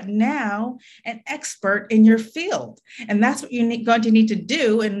are what now? An expert in your field. And that's what you're going to need to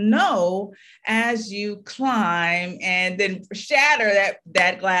do and know as you climb and then shatter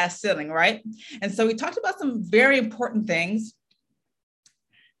that glass ceiling, right? And so we talked about some very important things.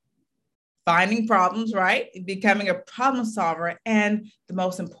 finding problems, right? Becoming a problem solver. And the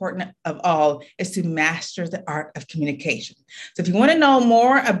most important of all is to master the art of communication. So if you want to know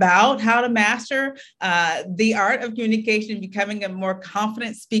more about how to master the art of communication, becoming a more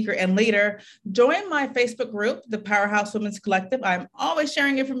confident speaker and leader, join my Facebook group, the Powerhouse Women's Collective. I'm always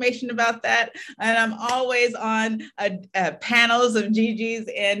sharing information about that. And I'm always on panels of Gigi's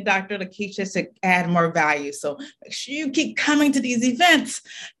and Dr. Lakeisha to add more value. So make sure you keep coming to these events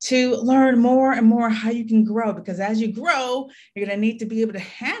to learn more and more how you can grow, because as you grow, you're going to need to be able to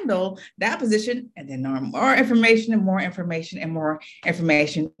handle that position and then learn more information and more information and more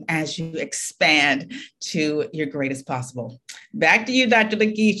information as you expand to your greatest possible. Back to you, Dr.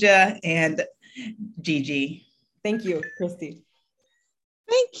 Lakeisha and Gigi. Thank you, Christy.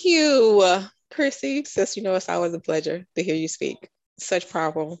 Thank you, Chrissy. Sis, you know, it's always a pleasure to hear you speak. Such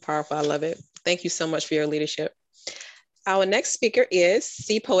powerful. I love it. Thank you so much for your leadership. Our next speaker is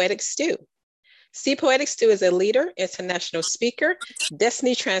C. Poetic Stew. C. Poetic Stew is a leader, international speaker,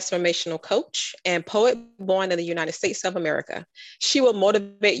 destiny transformational coach, and poet born in the United States of America. She will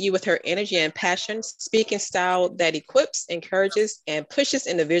motivate you with her energy and passion, speaking style that equips, encourages, and pushes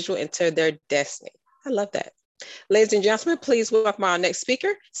individuals into their destiny. I love that. Ladies and gentlemen, please welcome our next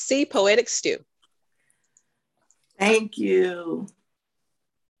speaker, C. Poetic Stew. Thank you.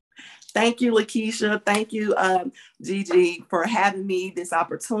 Thank you, Lakeisha. Thank you, Gigi, for having me this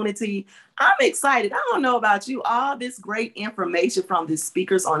opportunity. I'm excited. I don't know about you, all this great information from the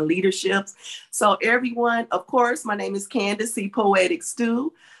speakers on leadership. So everyone, of course, my name is Candace C. Poetic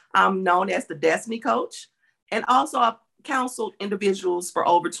Stew. I'm known as the Destiny Coach. And also I've counseled individuals for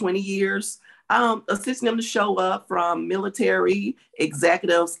over 20 years, assisting them to show up from military,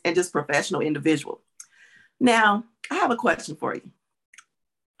 executives, and just professional individuals. Now, I have a question for you.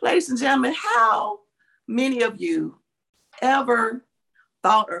 Ladies and gentlemen, how many of you ever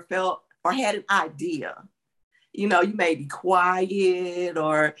thought or felt or had an idea? You know, you may be quiet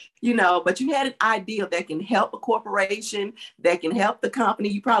or, you know, but you had an idea that can help a corporation, that can help the company.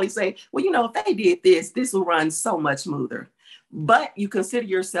 You probably say, well, you know, if they did this, this will run so much smoother. But you consider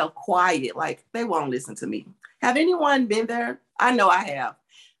yourself quiet, like they won't listen to me. Have anyone been there? I know I have.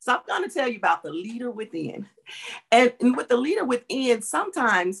 So I'm going to tell you about the leader within. And with the leader within,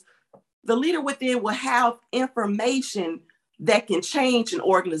 sometimes the leader within will have information that can change an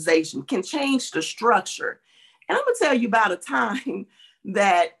organization, can change the structure. And I'm going to tell you about a time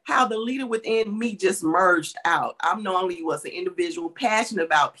that how the leader within me just merged out. I'm normally was an individual passionate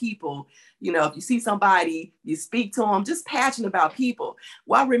about people. You know, if you see somebody, you speak to them, just passionate about people.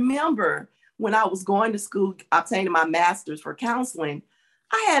 Well, I remember when I was going to school, obtaining my master's for counseling,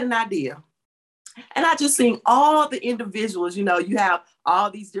 I had an idea. And I just seen all the individuals, you know, you have all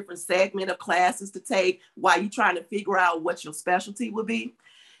these different segment of classes to take while you're trying to figure out what your specialty would be.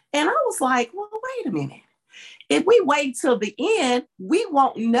 And I was like, well, wait a minute. If we wait till the end, we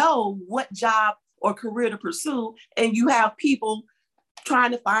won't know what job or career to pursue. And you have people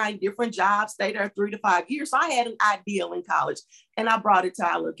trying to find different jobs, stay there 3 to 5 years. So I had an idea in college and I brought it to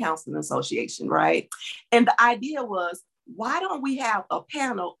our little counseling association, right? And the idea was, why don't we have a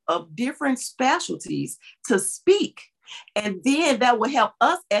panel of different specialties to speak? And then that will help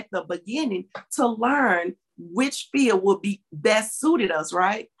us at the beginning to learn which field will be best suited us,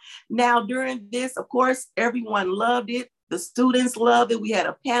 right? Now, during this, of course, everyone loved it. The students loved it. We had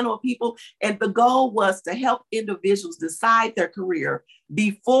a panel of people, and the goal was to help individuals decide their career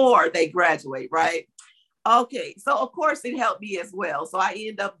before they graduate, right? Okay, so of course it helped me as well. So I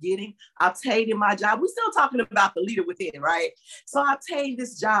ended up obtaining my job. We're still talking about the leader within, right? So I obtained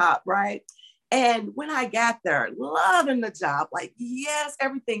this job, right? And when I got there, loving the job, like, yes,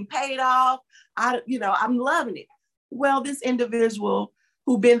 everything paid off. I'm loving it. Well, this individual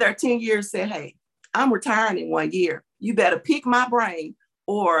who been there 10 years said, hey, I'm retiring in 1 year. You better pick my brain,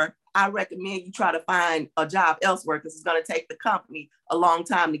 or I recommend you try to find a job elsewhere because it's going to take the company a long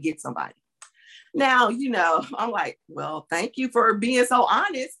time to get somebody. Now, you know, I'm like, well, thank you for being so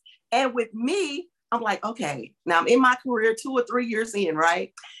honest. And with me, I'm like, okay, now I'm in my career 2 or 3 years in,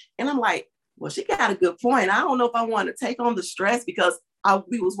 right? And I'm like, well, she got a good point. I don't know if I want to take on the stress because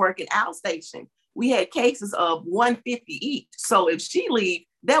we was working outstation. We had cases of 150 each. So if she leave,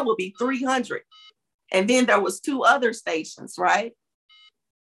 that would be 300. And then there was 2 other stations, right?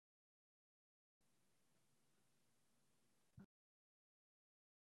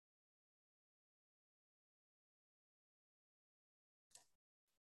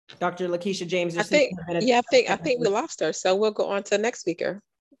 Dr. Lakeisha James. I think we lost her. So we'll go on to the next speaker.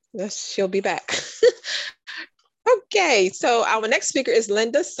 She'll be back. Okay, so our next speaker is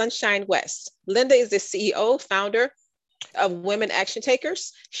Linda Sunshine West. Linda is the CEO, founder, of Women Action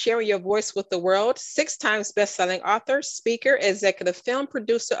Takers, sharing your voice with the world, 6 times best-selling author, speaker, executive film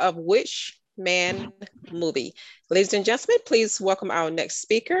producer of Wish Man Movie. Ladies and gentlemen, please welcome our next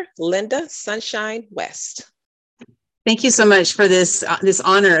speaker, Linda Sunshine West. Thank you so much for this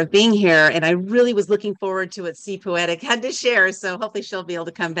honor of being here. And I really was looking forward to what C Poetic had to share. So hopefully she'll be able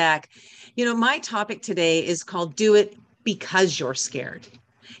to come back. You know, my topic today is called Do It Because You're Scared.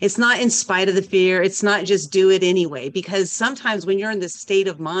 It's not in spite of the fear. It's not just do it anyway, because sometimes when you're in this state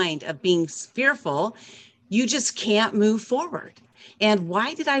of mind of being fearful, you just can't move forward. And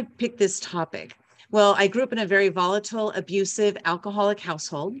why did I pick this topic? Well, I grew up in a very volatile, abusive, alcoholic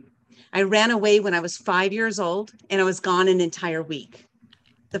household. I ran away when I was 5 years old, and I was gone an entire week.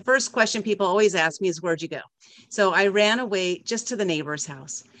 The first question people always ask me is, where'd you go? So I ran away just to the neighbor's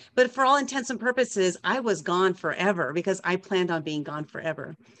house. But for all intents and purposes, I was gone forever because I planned on being gone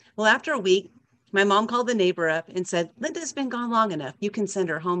forever. Well, after a week, my mom called the neighbor up and said, Linda's been gone long enough. You can send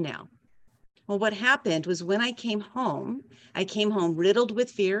her home now. Well, what happened was when I came home riddled with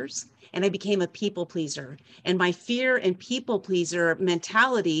fears, and I became a people pleaser. And my fear and people pleaser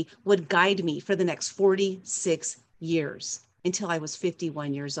mentality would guide me for the next 46 years until I was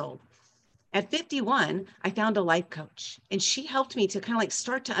 51 years old. At 51, I found a life coach, and she helped me to kind of like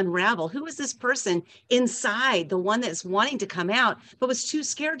start to unravel who is this person inside, the one that's wanting to come out, but was too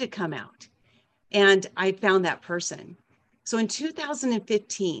scared to come out. And I found that person. So in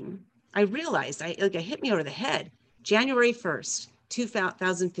 2015, I realized it hit me over the head. January 1st,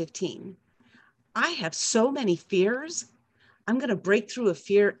 2015. I have so many fears. I'm going to break through a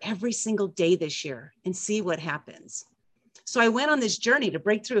fear every single day this year and see what happens. So I went on this journey to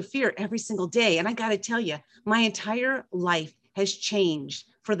break through a fear every single day. And I got to tell you, my entire life has changed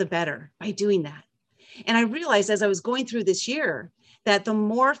for the better by doing that. And I realized as I was going through this year that the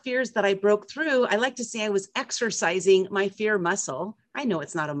more fears that I broke through, I like to say I was exercising my fear muscle. I know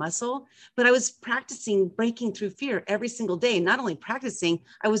it's not a muscle, but I was practicing breaking through fear every single day. Not only practicing,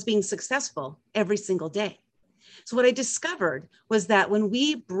 I was being successful every single day. So what I discovered was that when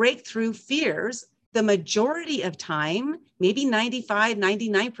we break through fears, the majority of time, maybe 95,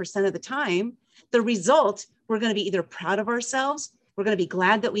 99% of the time, the result, we're going to be either proud of ourselves, we're going to be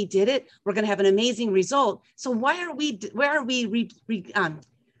glad that we did it, we're going to have an amazing result. So why are we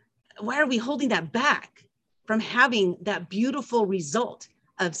holding that back from having that beautiful result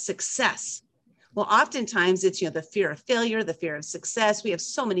of success? Well, oftentimes it's, the fear of failure, the fear of success. We have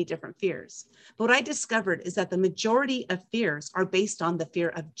so many different fears. But what I discovered is that the majority of fears are based on the fear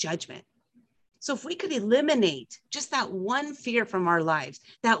of judgment. So if we could eliminate just that one fear from our lives,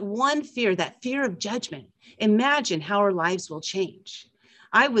 that one fear, that fear of judgment, imagine how our lives will change.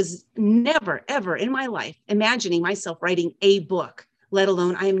 I was never, ever in my life imagining myself writing a book, let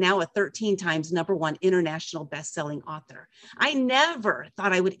alone I am now a 13 times #1 international best-selling author. I never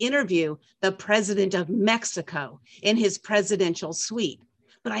thought I would interview the president of Mexico in his presidential suite,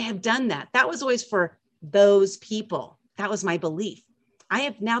 but I have done that. That was always for those people. That was my belief. I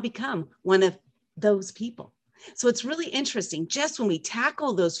have now become one of those people. So it's really interesting. Just when we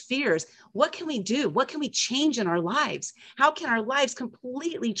tackle those fears, what can we do? What can we change in our lives? How can our lives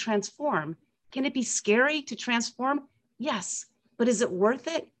completely transform? Can it be scary to transform? Yes. But is it worth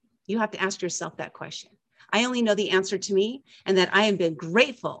it? You have to ask yourself that question. I only know the answer to me, and that I have been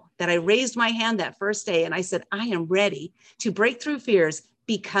grateful that I raised my hand that first day and I said, I am ready to break through fears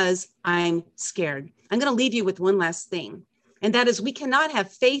because I'm scared. I'm going to leave you with one last thing, and that is we cannot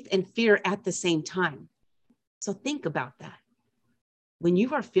have faith and fear at the same time. So think about that. When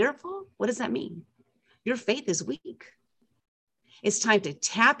you are fearful, what does that mean? Your faith is weak. It's time to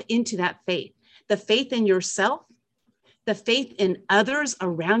tap into that faith, the faith in yourself, the faith in others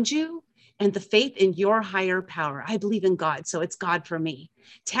around you, and the faith in your higher power. I believe in God, so it's God for me.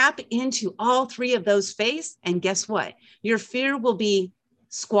 Tap into all three of those faiths, and guess what? Your fear will be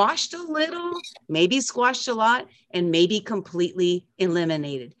squashed a little, maybe squashed a lot, and maybe completely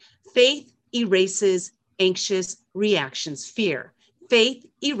eliminated. Faith erases anxious reactions. Fear. Faith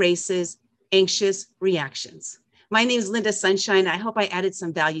erases anxious reactions. My name is Linda Sunshine. I hope I added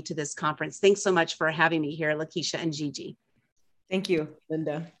some value to this conference. Thanks so much for having me here, Lakeisha and Gigi. Thank you,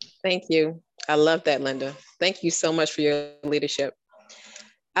 Linda. Thank you. I love that, Linda. Thank you so much for your leadership.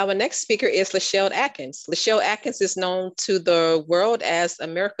 Our next speaker is Lachelle Atkins. Lachelle Atkins is known to the world as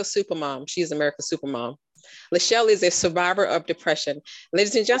America's Supermom. She's America's Supermom. Lachelle is a survivor of depression.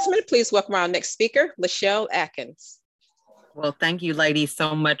 Ladies and gentlemen, please welcome our next speaker, Lachelle Atkins. Well, thank you, ladies,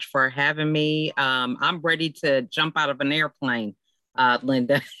 so much for having me. I'm ready to jump out of an airplane.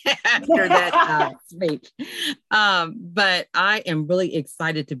 Linda, after that speech. But I am really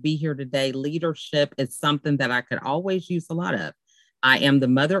excited to be here today. Leadership is something that I could always use a lot of. I am the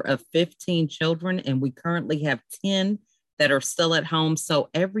mother of 15 children, and we currently have 10 that are still at home. So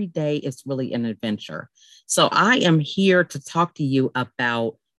every day is really an adventure. So I am here to talk to you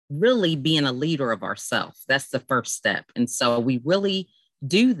about really being a leader of ourselves. That's the first step. And so we really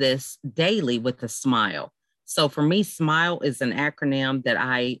do this daily with a smile. So for me, SMILE is an acronym that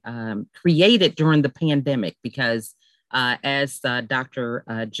I created during the pandemic because as Dr.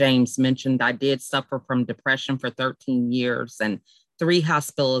 James mentioned, I did suffer from depression for 13 years and 3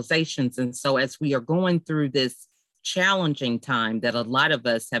 hospitalizations. And so as we are going through this challenging time that a lot of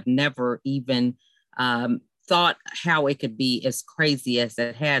us have never even thought how it could be as crazy as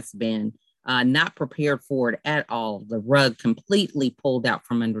it has been, not prepared for it at all, the rug completely pulled out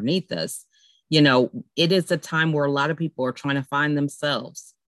from underneath us. You know, it is a time where a lot of people are trying to find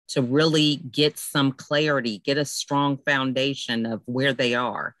themselves, to really get some clarity, get a strong foundation of where they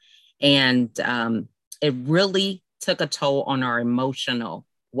are. And it really took a toll on our emotional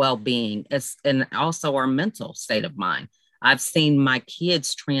well-being and also our mental state of mind. I've seen my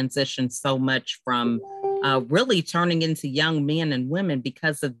kids transition so much from really turning into young men and women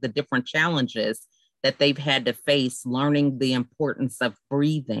because of the different challenges that they've had to face, learning the importance of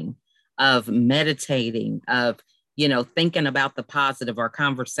breathing, of meditating, of, you know, thinking about the positive. Our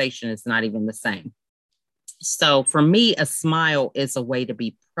conversation is not even the same. So for me, a smile is a way to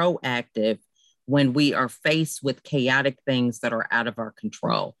be proactive when we are faced with chaotic things that are out of our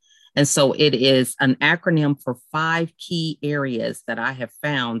control. And so it is an acronym for 5 key areas that I have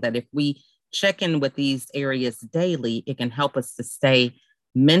found that if we check in with these areas daily, it can help us to stay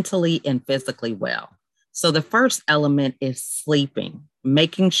mentally and physically well. So the first element is sleeping,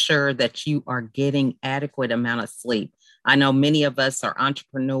 making sure that you are getting adequate amount of sleep. I know many of us are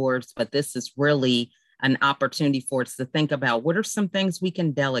entrepreneurs, but this is really an opportunity for us to think about what are some things we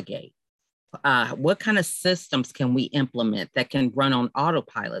can delegate? What kind of systems can we implement that can run on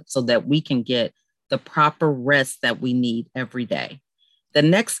autopilot so that we can get the proper rest that we need every day? The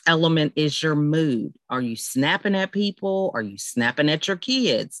next element is your mood. Are you snapping at people? Are you snapping at your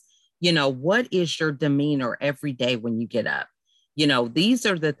kids? You know, what is your demeanor every day when you get up? You know, these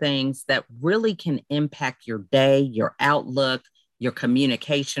are the things that really can impact your day, your outlook, your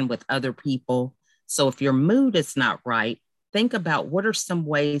communication with other people. So if your mood is not right, think about what are some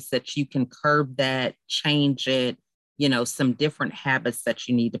ways that you can curb that, change it, you know, some different habits that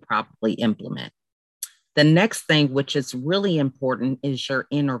you need to probably implement. The next thing, which is really important, is your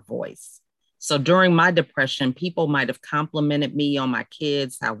inner voice. So during my depression, people might have complimented me on my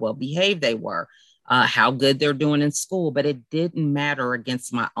kids, how well behaved they were, how good they're doing in school, but it didn't matter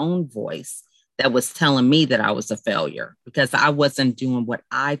against my own voice that was telling me that I was a failure because I wasn't doing what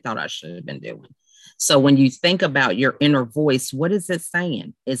I thought I should have been doing. So when you think about your inner voice, what is it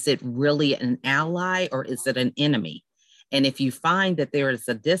saying? Is it really an ally or is it an enemy? And if you find that there is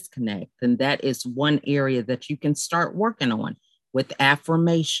a disconnect, then that is one area that you can start working on with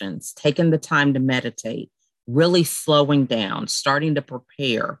affirmations, taking the time to meditate, really slowing down, starting to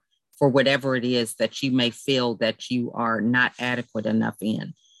prepare for whatever it is that you may feel that you are not adequate enough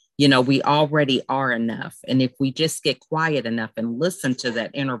in. You know, we already are enough. And if we just get quiet enough and listen to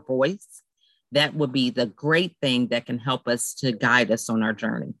that inner voice, that would be the great thing that can help us to guide us on our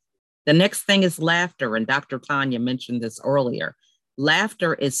journey. The next thing is laughter. And Dr. Tanya mentioned this earlier.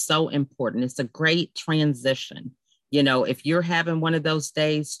 Laughter is so important. It's a great transition. You know, if you're having one of those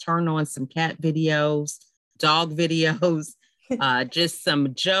days, turn on some cat videos, dog videos, just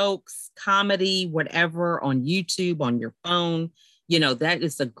some jokes, comedy, whatever on YouTube, on your phone. You know, that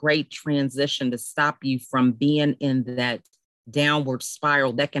is a great transition to stop you from being in that downward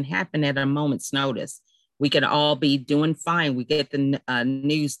spiral that can happen at a moment's notice. We could all be doing fine. We get the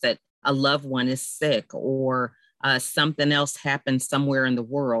news that a loved one is sick or something else happened somewhere in the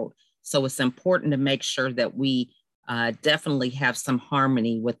world. So it's important to make sure that we definitely have some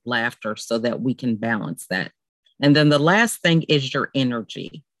harmony with laughter so that we can balance that. And then the last thing is your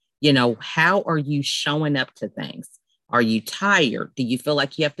energy. You know, how are you showing up to things? Are you tired? Do you feel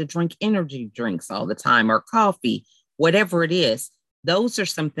like you have to drink energy drinks all the time or coffee? Whatever it is, those are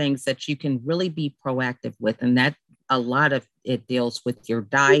some things that you can really be proactive with. And that a lot of it deals with your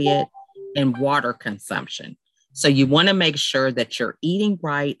diet and water consumption. So you want to make sure that you're eating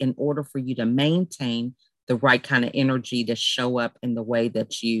right in order for you to maintain the right kind of energy to show up in the way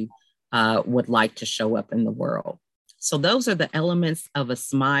that you would like to show up in the world. So those are the elements of a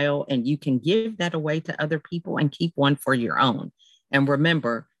smile, and you can give that away to other people and keep one for your own. And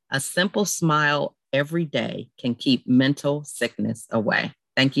remember, a simple smile every day can keep mental sickness away.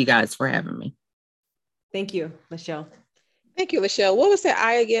 Thank you guys for having me. Thank you, Michelle. Thank you, Michelle. What was that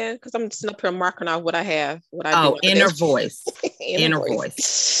I again? Because I'm just up here marking off what I have, what I do. Inner voice. Inner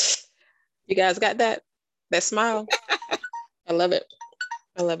voice. You guys got that? That smile? I love it.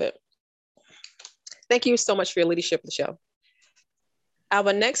 I love it. Thank you so much for your leadership, Michelle.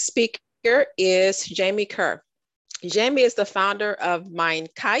 Our next speaker is Jamie Kerr. Jamie is the founder of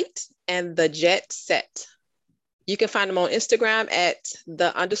MindKite and the Jet Set. You can find him on Instagram at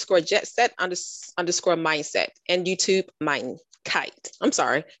 _JetSet_mindset and YouTube MindKite. I'm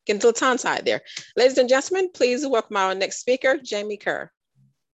sorry, getting a little tongue tied there. Ladies and gentlemen, please welcome our next speaker, Jamie Kerr.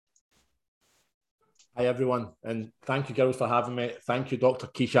 Hi, everyone, and thank you, girls, for having me. Thank you, Dr.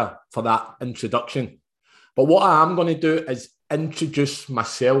 Keisha, for that introduction. But what I am going to do is introduce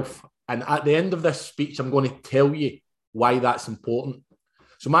myself, and at the end of this speech, I'm going to tell you why that's important.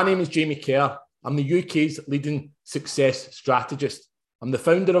 So my name is Jamie Kerr. I'm the UK's leading success strategist. I'm the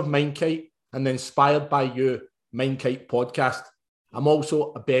founder of MindKite and the Inspired by You MindKite podcast. I'm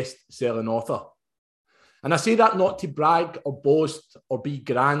also a best-selling author. And I say that not to brag or boast or be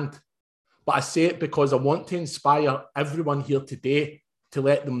grand, but I say it because I want to inspire everyone here today to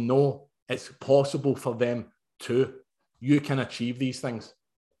let them know it's possible for them too. You can achieve these things.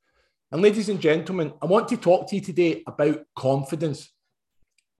 And ladies and gentlemen, I want to talk to you today about confidence.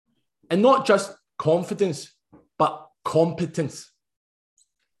 And not just confidence, but competence.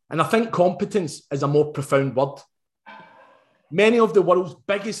 And I think competence is a more profound word. Many of the world's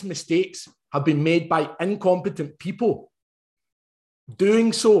biggest mistakes have been made by incompetent people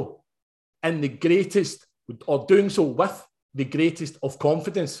doing so in the greatest, or doing so with the greatest of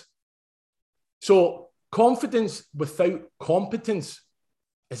confidence. So confidence without competence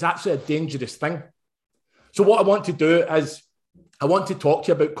is actually a dangerous thing. So what I want to do is I want to talk to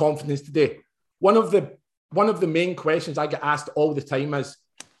you about confidence today. One of the main questions I get asked all the time is,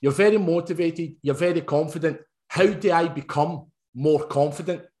 you're very motivated, you're very confident. How do I become more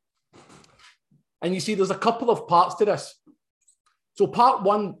confident? And you see, there's a couple of parts to this. So part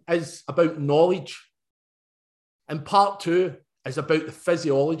one is about knowledge. And part two is about the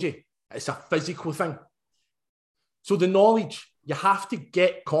physiology. It's a physical thing. So the knowledge, you have to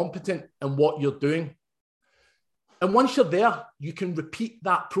get competent in what you're doing. And once you're there, you can repeat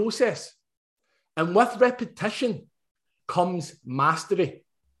that process. And with repetition comes mastery.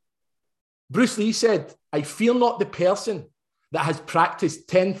 Bruce Lee said, I fear not the person that has practiced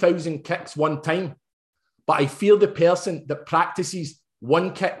 10,000 kicks one time, but I fear the person that practices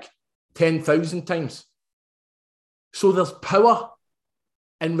one kick 10,000 times. So there's power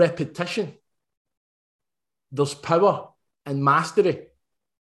in repetition. There's power in mastery.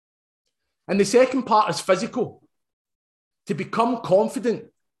 And the second part is physical. To become confident,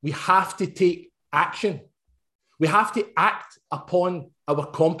 we have to take action. We have to act upon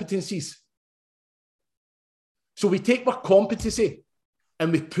our competencies. So we take our competency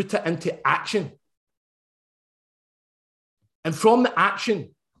and we put it into action. And from the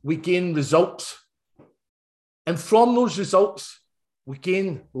action, we gain results. And from those results, we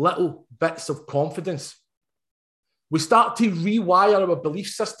gain little bits of confidence. We start to rewire our belief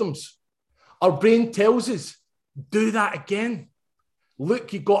systems. Our brain tells us, do that again.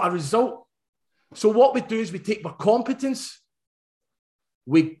 Look, you got a result. So what we do is we take our competence,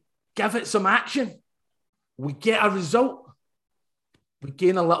 we give it some action, we get a result, we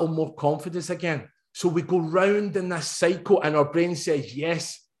gain a little more confidence again. So we go round in this cycle and our brain says,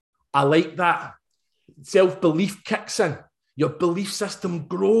 yes, I like that. Self-belief kicks in. Your belief system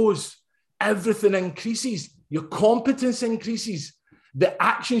grows. Everything increases. Your competence increases. The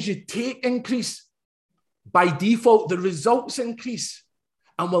actions you take increase. By default, the results increase.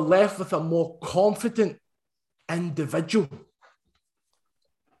 And we're left with a more confident individual.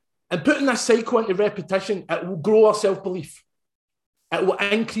 And putting this cycle into repetition, it will grow our self-belief. It will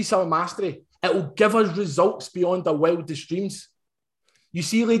increase our mastery. It will give us results beyond our wildest dreams. You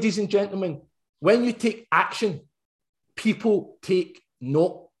see, ladies and gentlemen, when you take action, people take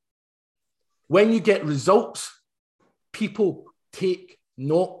note. When you get results, people take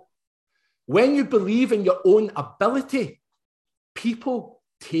note. When you believe in your own ability, people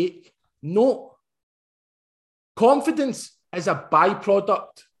take note. Confidence is a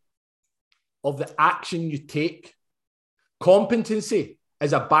byproduct of the action you take. Competency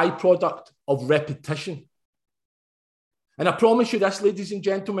is a byproduct of repetition. And I promise you this, ladies and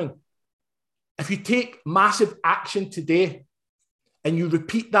gentlemen, if you take massive action today and you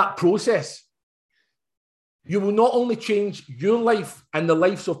repeat that process, you will not only change your life and the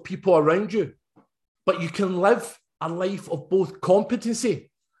lives of people around you, but you can live a life of both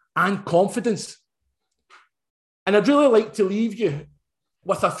competency and confidence. And I'd really like to leave you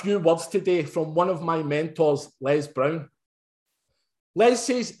with a few words today from one of my mentors, Les Brown. Les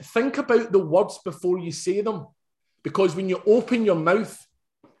says, think about the words before you say them, because when you open your mouth,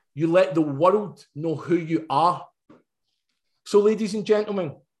 you let the world know who you are. So, ladies and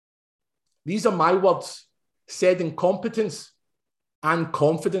gentlemen, these are my words, said in competence and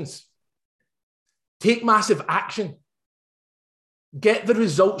confidence. Take massive action. Get the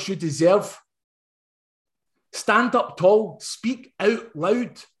results you deserve. Stand up tall, speak out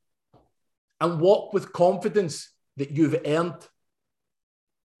loud, and walk with confidence that you've earned.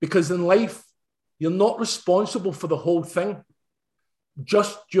 Because in life, you're not responsible for the whole thing,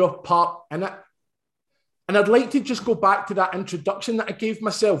 just your part in it. And I'd like to just go back to that introduction that I gave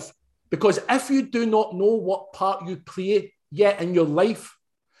myself, because if you do not know what part you play yet in your life,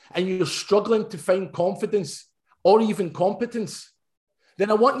 and you're struggling to find confidence or even competence, then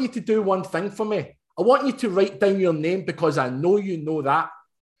I want you to do one thing for me. I want you to write down your name, because I know you know that.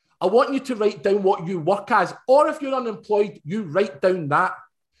 I want you to write down what you work as, or if you're unemployed, you write down that.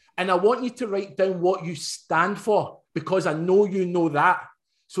 And I want you to write down what you stand for, because I know you know that.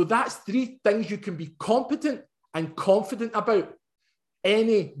 So that's 3 things you can be competent and confident about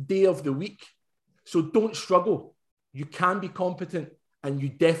any day of the week. So don't struggle. You can be competent, and you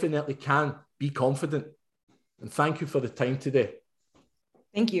definitely can be confident. And thank you for the time today.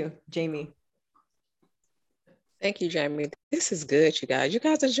 Thank you, Jamie. Thank you, Jamie. This is good, you guys. You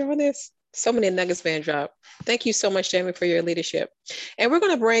guys enjoying this? So many nuggets being dropped. Thank you so much, Jamie, for your leadership. And we're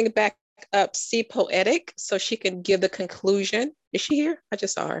going to bring back up C Poetic so she can give the conclusion. Is she here? I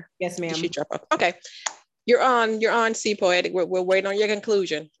just saw her. Yes, ma'am. Did she drop off? Okay. You're on, C Poetic. We're waiting on your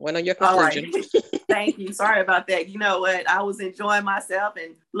conclusion. Waiting on your conclusion. All right. Thank you. Sorry about that. You know what? I was enjoying myself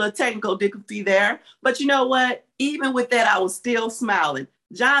and a little technical difficulty there. But you know what? Even with that, I was still smiling.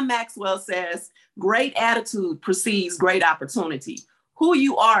 John Maxwell says, great attitude precedes great opportunity. Who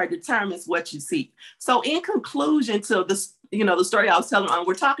you are determines what you seek. So in conclusion to this, the story I was telling on,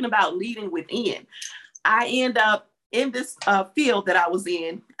 we're talking about leading within. I end up in this field that I was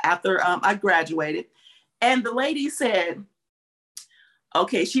in after I graduated. And the lady said,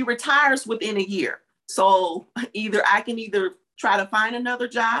 okay, she retires within a year. So I can either try to find another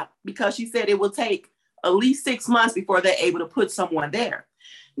job, because she said it will take at least 6 months before they're able to put someone there.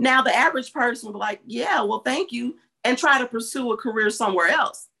 Now, the average person would be like, yeah, well, thank you, and try to pursue a career somewhere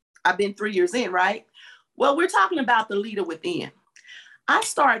else. I've been 3 years in, right? Well, we're talking about the leader within. I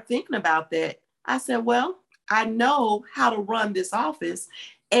started thinking about that. I said, well, I know how to run this office,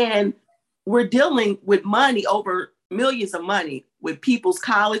 and we're dealing with money, over millions of money, with people's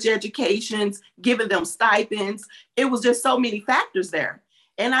college educations, giving them stipends. It was just so many factors there.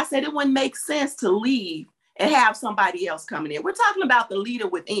 And I said, it wouldn't make sense to leave and have somebody else coming in. We're talking about the leader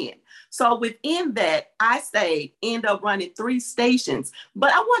within. So within that, I stayed, end up running 3 stations.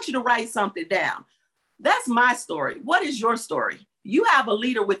 But I want you to write something down. That's my story. What is your story? You have a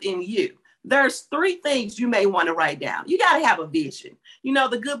leader within you. There's 3 things you may want to write down. You got to have a vision.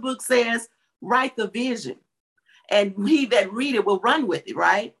 The good book says, write the vision, and he that read it will run with it,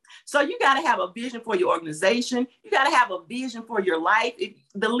 right? So you got to have a vision for your organization. You got to have a vision for your life,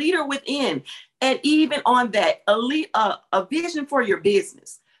 the leader within. And even on that, a vision for your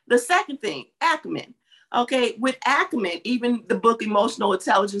business. The second thing, acumen. Okay, with acumen, even the book Emotional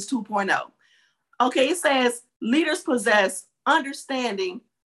Intelligence 2.0. Okay, it says leaders possess understanding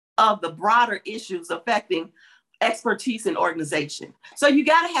of the broader issues affecting expertise in organization. So you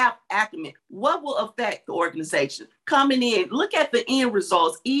got to have acumen. What will affect the organization? Coming in, look at the end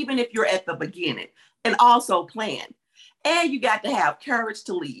results, even if you're at the beginning, and also plan. And you got to have courage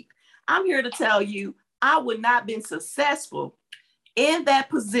to lead. I'm here to tell you, I would not have been successful in that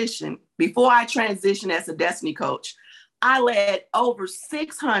position before I transitioned as a destiny coach. I led over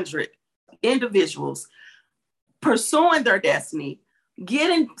 600 individuals pursuing their destiny,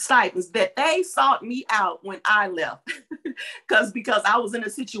 getting stipends that they sought me out when I left because I was in a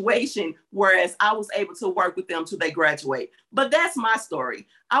situation whereas I was able to work with them till they graduate. But that's my story.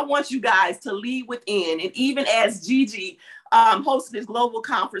 I want you guys to lead within. And even as Gigi hosted this global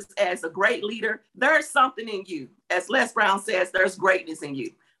conference as a great leader, there's something in you. As Les Brown says, there's greatness in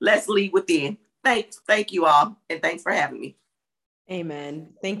you. Let's lead within. Thank you all. And thanks for having me.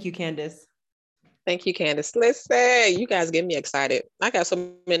 Amen. Thank you, Candace. Thank you, Candace. Listen, you guys get me excited. I got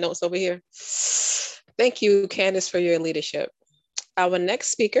so many notes over here. Thank you, Candace, for your leadership. Our next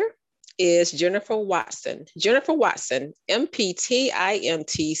speaker is Jennifer Watson. Jennifer Watson,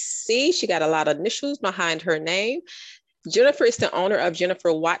 MPTIMTC. She got a lot of initials behind her name. Jennifer is the owner of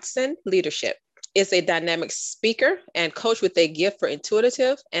Jennifer Watson Leadership. is a dynamic speaker and coach with a gift for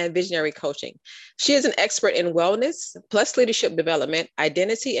intuitive and visionary coaching. She is an expert in wellness, plus leadership development,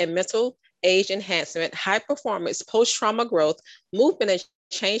 identity and mental age enhancement, high performance, post-trauma growth, movement and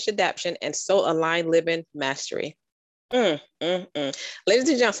change adaptation, and soul-aligned living mastery. Ladies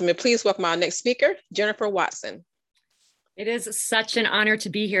and gentlemen, please welcome our next speaker, Jennifer Watson. It is such an honor to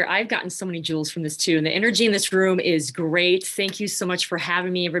be here. I've gotten so many jewels from this too, and the energy in this room is great. Thank you so much for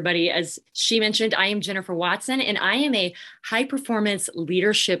having me, everybody. As she mentioned, I am Jennifer Watson, and I am a high performance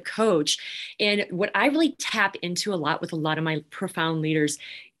leadership coach. And what I really tap into a lot with a lot of my profound leaders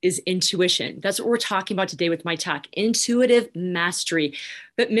is intuition. That's what we're talking about today with my talk, intuitive mastery.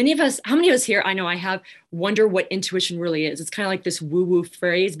 But many of us, how many of us here, I know I have, wonder what intuition really is? It's kind of like this woo-woo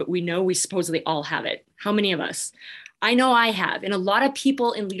phrase, but we know we supposedly all have it. How many of us? I know I have, and a lot of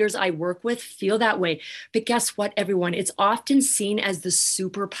people and leaders I work with feel that way. But guess what, everyone? It's often seen as the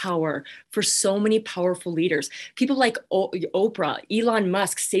superpower for so many powerful leaders. People like Oprah, Elon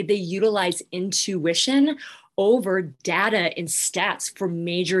Musk say they utilize intuition over data and stats for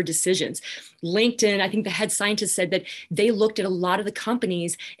major decisions. LinkedIn, I think the head scientist said that they looked at a lot of the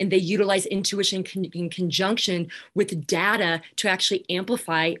companies and they utilize intuition in conjunction with data to actually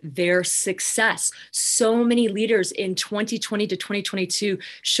amplify their success. So many leaders in 2020 to 2022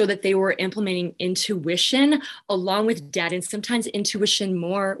 show that they were implementing intuition along with data, and sometimes intuition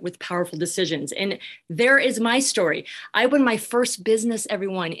more with powerful decisions. And there is my story. I opened my first business,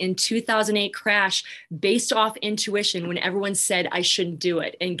 everyone, in 2008 crash based off intuition when everyone said I shouldn't do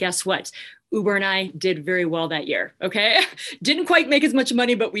it. And guess what? Uber and I did very well that year, okay? Didn't quite make as much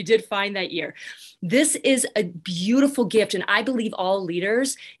money, but we did fine that year. This is a beautiful gift, and I believe all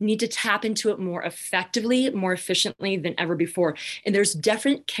leaders need to tap into it more effectively, more efficiently than ever before. And there's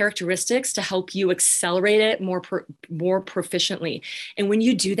different characteristics to help you accelerate it more proficiently. And when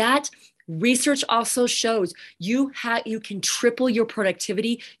you do that, research also shows you can triple your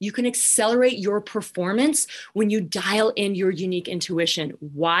productivity. You can accelerate your performance when you dial in your unique intuition.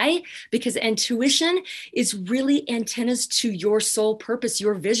 Why? Because intuition is really antennas to your soul purpose,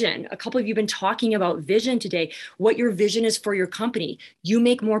 your vision. A couple of you have been talking about vision today, what your vision is for your company. You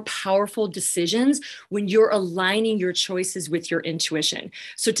make more powerful decisions when you're aligning your choices with your intuition.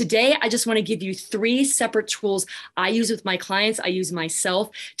 So today, I just want to give you 3 separate tools I use with my clients, I use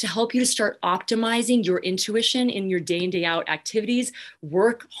myself, to help you to start optimizing your intuition in your day in, day out activities,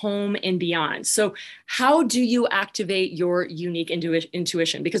 work, home, and beyond. So how do you activate your unique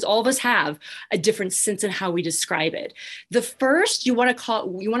intuition? Because all of us have a different sense in how we describe it. The first, you want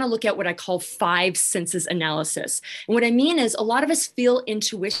to look at what I call 5 senses analysis. And what I mean is a lot of us feel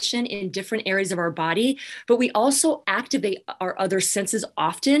intuition in different areas of our body, but we also activate our other senses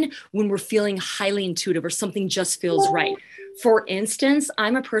often when we're feeling highly intuitive or something just feels right. For instance,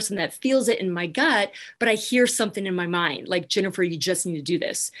 I'm a person that feels it in my gut, but I hear something in my mind, like, Jennifer, you just need to do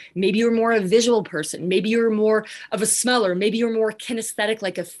this. Maybe you're more a visual person. Maybe you're more of a smeller. Maybe you're more kinesthetic,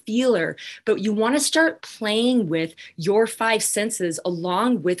 like a feeler. But you want to start playing with your 5 senses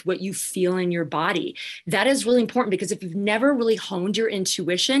along with what you feel in your body. That is really important, because if you've never really honed your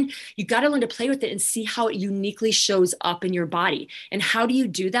intuition, you got to learn to play with it and see how it uniquely shows up in your body. And how do you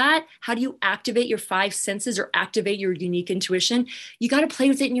do that? How do you activate your 5 senses or activate your unique intuition? You got to play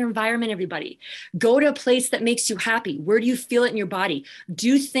with it in your environment, everybody. Go to a place that makes you happy. Where do you feel it in your body?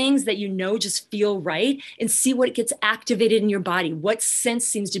 Do things that you know just feel right and see what gets activated in your body. What sense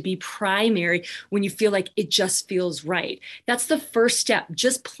seems to be primary when you feel like it just feels right? That's the first step,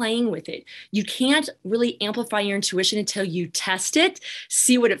 just playing with it. You can't really amplify your intuition until you test it,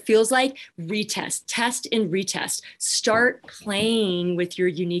 see what it feels like, retest, test and retest. Start playing with your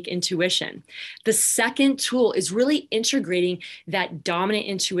unique intuition. The second tool is really integrating that dominant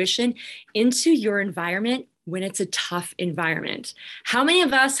intuition into your environment when it's a tough environment. How many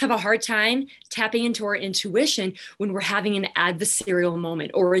of us have a hard time tapping into our intuition when we're having an adversarial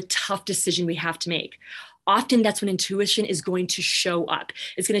moment or a tough decision we have to make? Often that's when intuition is going to show up.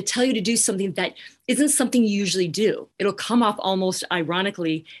 It's going to tell you to do something that isn't something you usually do. It'll come off almost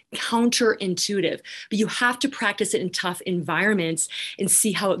ironically counterintuitive, but you have to practice it in tough environments and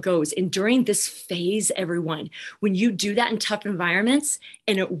see how it goes. And during this phase, everyone, when you do that in tough environments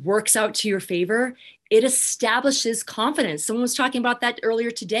and it works out to your favor, it establishes confidence. Someone was talking about that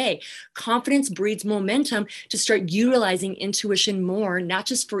earlier today. Confidence breeds momentum to start utilizing intuition more, not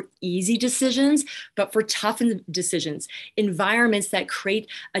just for easy decisions, but for tough decisions, environments that create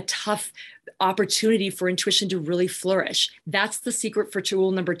a tough opportunity for intuition to really flourish. That's the secret for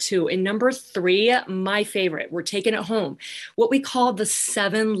tool number 2. And number 3, my favorite, we're taking it home, what we call the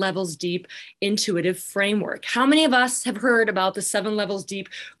 7 levels deep intuitive framework. How many of us have heard about the 7 levels deep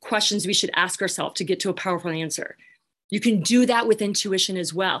questions we should ask ourselves to get to a powerful answer? You can do that with intuition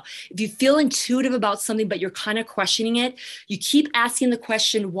as well. If you feel intuitive about something, but you're kind of questioning it, you keep asking the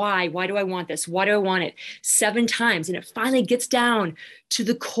question, why? Why do I want this? Why do I want it? 7 times. And it finally gets down to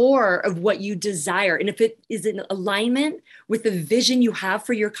the core of what you desire. And if it is in alignment with the vision you have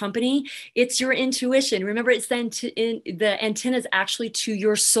for your company, it's your intuition. Remember, it's the antennas actually to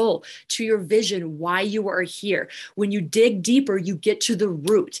your soul, to your vision, why you are here. When you dig deeper, you get to the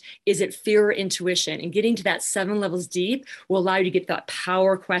root. Is it fear or intuition? And getting to that 7 levels deep will allow you to get that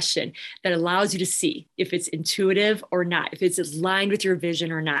power question that allows you to see if it's intuitive or not, if it's aligned with your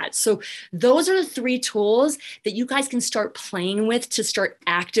vision or not. So those are the 3 tools that you guys can start playing with to start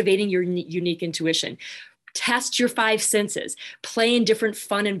activating your unique intuition. Test your 5 senses, play in different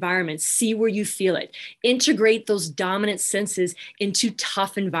fun environments, see where you feel it, integrate those dominant senses into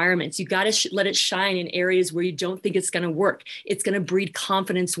tough environments. You got to let it shine in areas where you don't think it's going to work. It's going to breed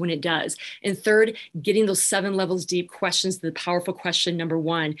confidence when it does. And third, getting those 7 levels deep questions, the powerful question number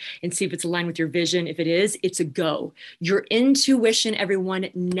 1, and see if it's aligned with your vision. If it is, it's a go. Your intuition, everyone,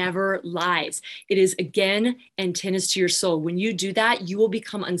 never lies. It is, again, antennas to your soul. When you do that, you will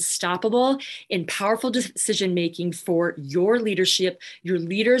become unstoppable and powerful decision-making for your leadership, your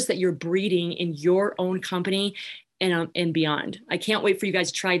leaders that you're breeding in your own company and beyond. I can't wait for you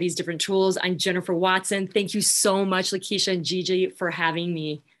guys to try these different tools. I'm Jennifer Watson. Thank you so much, Lakeisha and Gigi, for having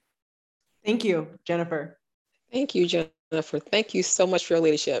me. Thank you, Jennifer. Thank you, Jennifer. Thank you so much for your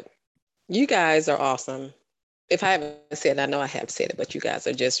leadership. You guys are awesome. If I haven't said it, I know I have said it, but you guys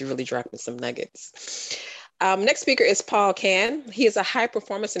are just really dropping some nuggets. Next speaker is Paul Can. He is a high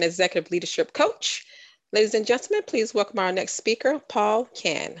performance and executive leadership coach. Ladies and gentlemen, please welcome our next speaker, Paul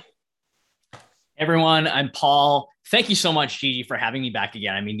Can. Everyone, I'm Paul. Thank you so much, Gigi, for having me back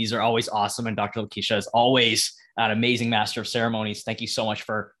again. I mean, these are always awesome. And Dr. Lakeisha is always an amazing master of ceremonies. Thank you so much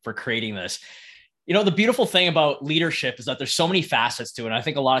for creating this. You know, the beautiful thing about leadership is that there's so many facets to it. And I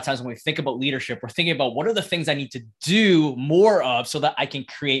think a lot of times when we think about leadership, we're thinking about what are the things I need to do more of so that I can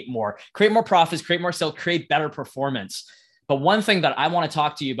create more profits, create more sales, create better performance. But one thing that I want to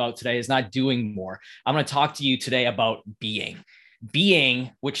talk to you about today is not doing more. I'm going to talk to you today about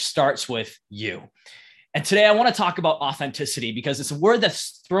being, which starts with you. And today I want to talk about authenticity because it's a word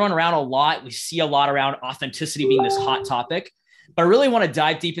that's thrown around a lot. We see a lot around authenticity being this hot topic, but I really want to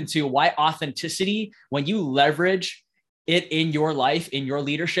dive deep into why authenticity, when you leverage it in your life, in your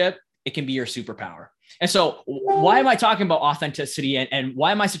leadership, it can be your superpower. And so why am I talking about authenticity and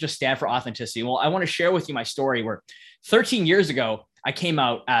why am I such a stand for authenticity? Well, I want to share with you my story where 13 years ago, I came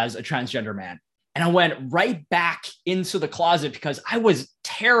out as a transgender man and I went right back into the closet because I was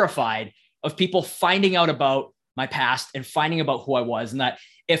terrified of people finding out about my past and finding about who I was. And that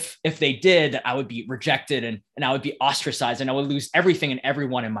if they did, I would be rejected and I would be ostracized and I would lose everything and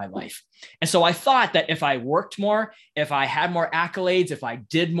everyone in my life. And so I thought that if I worked more, if I had more accolades, if I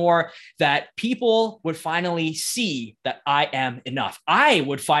did more, that people would finally see that I am enough. I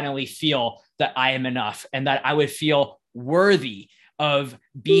would finally feel that I am enough and that I would feel worthy of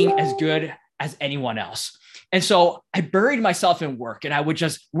being as good as anyone else. And so I buried myself in work and I would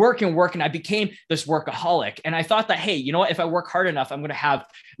just work and I became this workaholic. And I thought that, hey, you know what, if I work hard enough, I'm going to have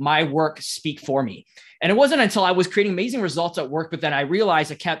my work speak for me. And it wasn't until I was creating amazing results at work, but then I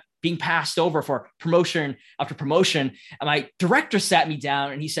realized I kept being passed over for promotion after promotion. And my director sat me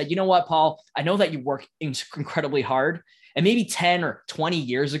down and he said, you know what, Paul, I know that you work incredibly hard and maybe 10 or 20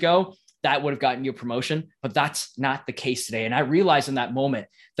 years ago, that would have gotten you a promotion, but that's not the case today. And I realized in that moment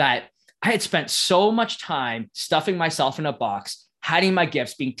that I had spent so much time stuffing myself in a box, hiding my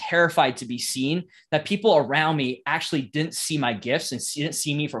gifts, being terrified to be seen, that people around me actually didn't see my gifts and didn't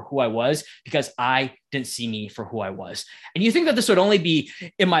see me for who I was because I didn't see me for who I was. And you think that this would only be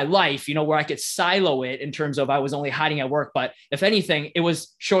in my life, you know, where I could silo it in terms of I was only hiding at work. But if anything, it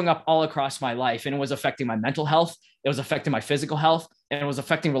was showing up all across my life and it was affecting my mental health. It was affecting my physical health and it was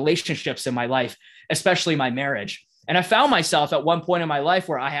affecting relationships in my life, especially my marriage. And I found myself at one point in my life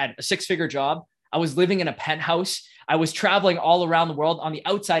where I had a 6-figure job. I was living in a penthouse. I was traveling all around the world. On the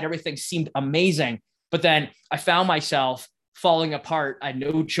outside, everything seemed amazing. But then I found myself falling apart. I had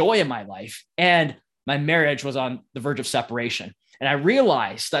no joy in my life. And my marriage was on the verge of separation. And I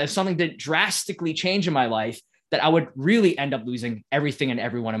realized that if something didn't drastically change in my life, that I would really end up losing everything and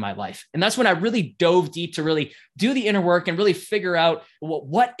everyone in my life. And that's when I really dove deep to really do the inner work and really figure out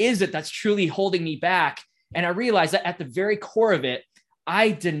what is it that's truly holding me back. And I realized that at the very core of it,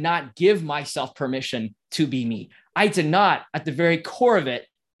 I did not give myself permission to be me. I did not, at the very core of it,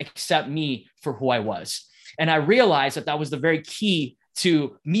 accept me for who I was. And I realized that that was the very key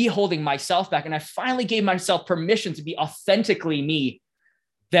to me holding myself back. And I finally gave myself permission to be authentically me.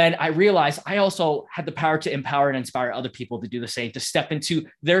 Then I realized I also had the power to empower and inspire other people to do the same, to step into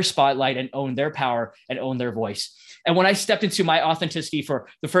their spotlight and own their power and own their voice. And when I stepped into my authenticity for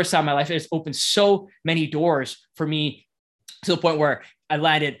the first time in my life, it's opened so many doors for me to the point where I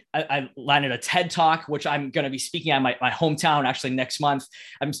landed a TED Talk, which I'm going to be speaking at my hometown actually next month.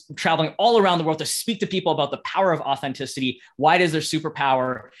 I'm traveling all around the world to speak to people about the power of authenticity. Why does their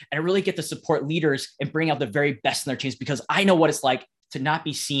superpower? And I really get to support leaders and bring out the very best in their teams, because I know what it's like to not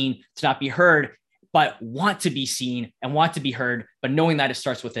be seen, to not be heard, but want to be seen and want to be heard, but knowing that it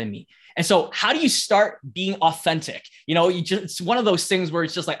starts within me. And so how do you start being authentic? It's one of those things where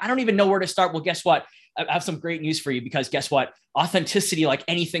it's just like, I don't even know where to start. Well, guess what? I have some great news for you, because guess what? Authenticity, like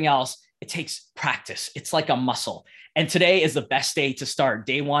anything else, it takes practice. It's like a muscle. And today is the best day to start.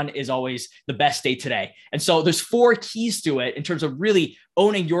 Day one is always the best day today. And so there's 4 keys to it in terms of really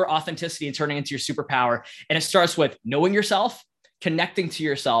owning your authenticity and turning it into your superpower. And it starts with knowing yourself, connecting to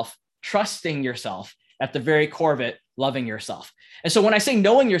yourself, trusting yourself, at the very core of it, loving yourself. And so when I say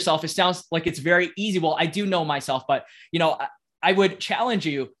knowing yourself, it sounds like it's very easy. Well, I do know myself, but I would challenge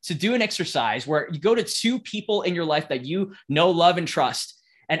you to do an exercise where you go to 2 people in your life that you know, love, and trust,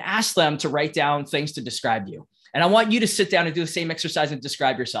 and ask them to write down things to describe you. And I want you to sit down and do the same exercise and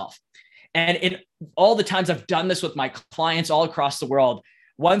describe yourself. And in all the times I've done this with my clients all across the world,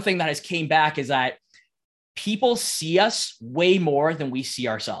 one thing that has came back is that people see us way more than we see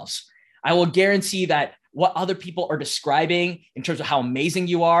ourselves. I will guarantee that what other people are describing in terms of how amazing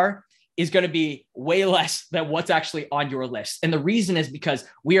you are is going to be way less than what's actually on your list. And the reason is because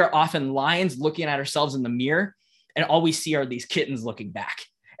we are often lions looking at ourselves in the mirror, and all we see are these kittens looking back.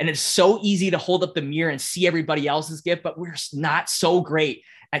 And it's so easy to hold up the mirror and see everybody else's gift, but we're not so great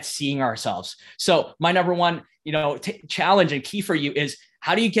at seeing ourselves. So my number one, challenge and key for you is,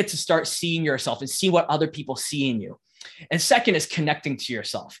 how do you get to start seeing yourself and see what other people see in you? And second is connecting to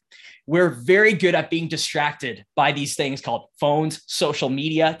yourself. We're very good at being distracted by these things called phones, social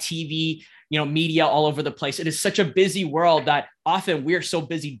media, TV, media all over the place. It is such a busy world that often we're so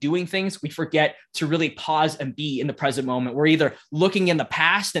busy doing things, we forget to really pause and be in the present moment. We're either looking in the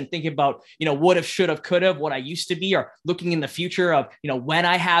past and thinking about, would have, should have, could have, what I used to be, or looking in the future of, when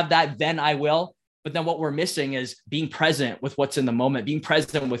I have that, then I will. But then what we're missing is being present with what's in the moment, being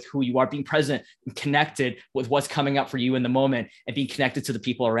present with who you are, being present and connected with what's coming up for you in the moment, and being connected to the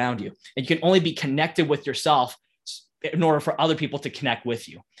people around you. And you can only be connected with yourself in order for other people to connect with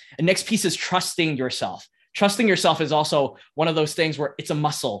you. And next piece is trusting yourself. Trusting yourself is also one of those things where it's a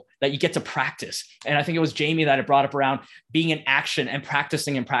muscle that you get to practice. And I think it was Jamie that had brought up around being in action and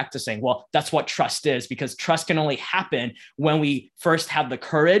practicing and practicing. Well, that's what trust is, because trust can only happen when we first have the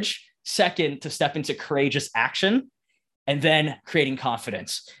courage, second, to step into courageous action, and then creating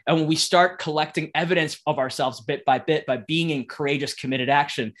confidence. And when we start collecting evidence of ourselves bit by bit by being in courageous, committed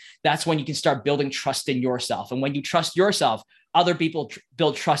action, that's when you can start building trust in yourself. And when you trust yourself, other people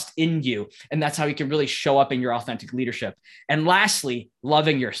build trust in you. And that's how you can really show up in your authentic leadership. And lastly,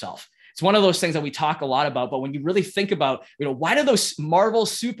 loving yourself. It's one of those things that we talk a lot about, but when you really think about, why do those Marvel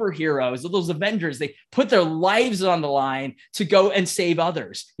superheroes, those Avengers, they put their lives on the line to go and save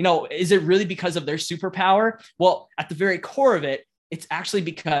others? Is it really because of their superpower? Well, at the very core of it, it's actually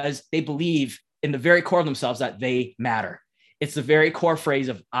because they believe in the very core of themselves that they matter. It's the very core phrase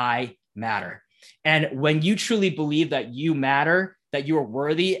of I matter. And when you truly believe that you matter, that you are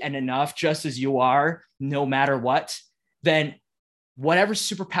worthy and enough just as you are, no matter what, then whatever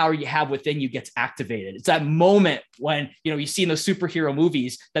superpower you have within you gets activated. It's that moment when, you see in those superhero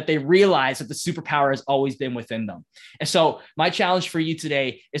movies that they realize that the superpower has always been within them. And so my challenge for you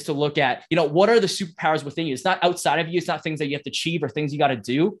today is to look at, what are the superpowers within you? It's not outside of you. It's not things that you have to achieve or things you got to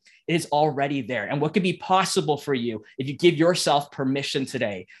do. It is already there. And what could be possible for you if you give yourself permission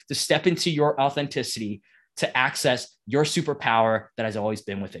today to step into your authenticity, to access your superpower that has always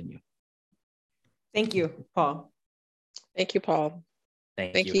been within you. Thank you, Paul. Thank you, Paul.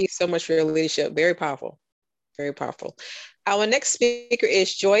 Thank you so much for your leadership. Very powerful. Very powerful. Our next speaker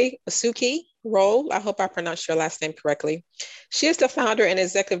is Joy Asuki Roll. I hope I pronounced your last name correctly. She is the founder and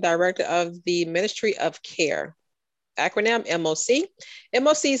executive director of the Ministry of Care, acronym MOC.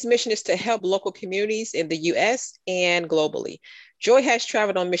 MOC's mission is to help local communities in the US and globally. Joy has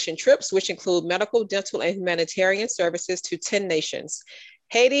traveled on mission trips, which include medical, dental, and humanitarian services to 10 nations.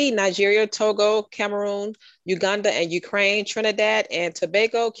 Haiti, Nigeria, Togo, Cameroon, Uganda and Ukraine, Trinidad and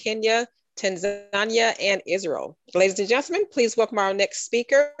Tobago, Kenya, Tanzania, and Israel. Ladies and gentlemen, please welcome our next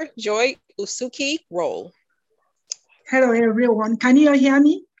speaker, Joy Usuki Roll. Hello, everyone. Can you hear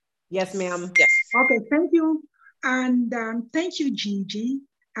me? Yes, ma'am. Yes. Okay, thank you. And thank you, Gigi.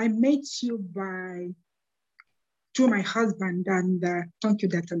 I met you through my husband, and thank you,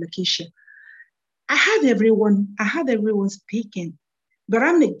 Dr. Lakeisha. I had everyone speaking, but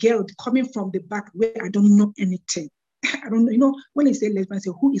I'm a girl coming from the back where I don't know anything. I don't know, when they say lesbian, I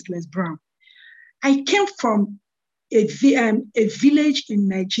say, who is Les Brown? I came from a village in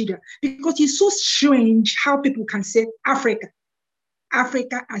Nigeria, because it's so strange how people can say Africa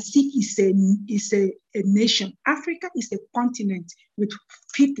as if it's a nation. Africa is a continent with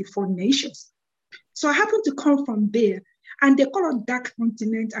 54 nations. So I happen to come from there, and they call us dark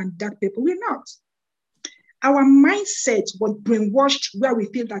continent and dark people. We're not. Our mindset was brainwashed where we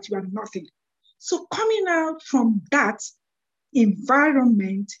feel that we are nothing. So coming out from that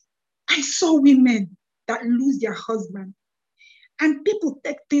environment, I saw women that lose their husband, and people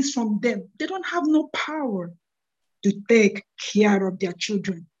take things from them. They don't have no power to take care of their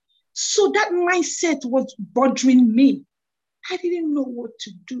children. So that mindset was bothering me. I didn't know what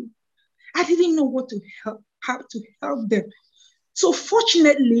to do. I didn't know how to help them. So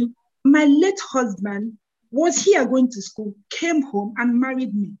fortunately, my late husband was here going to school, came home and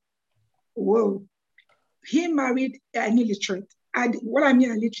married me. Whoa. He married an illiterate. And what I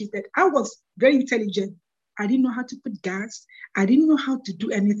mean illiterate, that I was very intelligent. I didn't know how to put gas. I didn't know how to do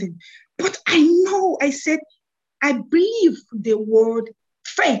anything. But I said, I believe the word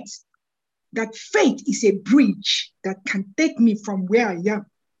faith, that faith is a bridge that can take me from where I am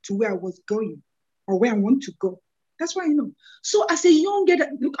to where I was going or where I want to go. That's what I know. So as a young girl,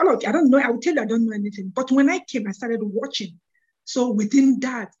 look, I don't know, I will tell you I don't know anything. But when I came, I started watching. So within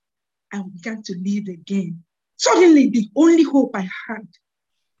that, I began to live again. Suddenly, the only hope I had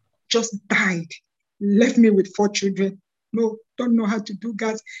just died, left me with 4 children. No, don't know how to do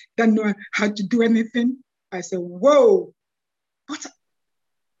gas, don't know how to do anything. I said, whoa. But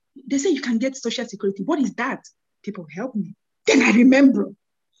they say you can get Social Security. What is that? People help me. Then I remember.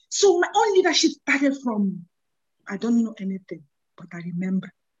 So my own leadership started from, I don't know anything, but I remember.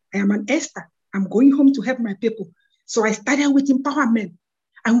 I am an Esther. I'm going home to help my people. So I started with empowerment.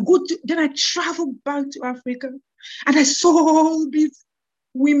 Then I traveled back to Africa, and I saw all these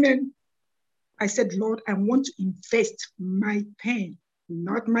women. I said, Lord, I want to invest my pain,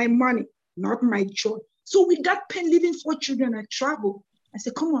 not my money, not my joy. So with that pain, leaving 4 children, I traveled. I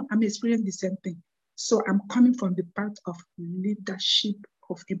said, come on, I'm experiencing the same thing. So I'm coming from the part of leadership,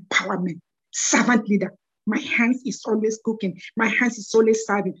 of empowerment, servant leader. My hands is always cooking. My hands is always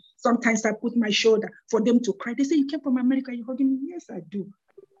serving. Sometimes I put my shoulder for them to cry. They say, you came from America, you're hugging me? Yes, I do.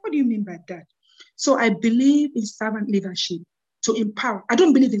 What do you mean by that? So I believe in servant leadership to empower. I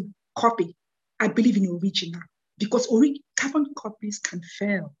don't believe in copy. I believe in original, because carbon copies can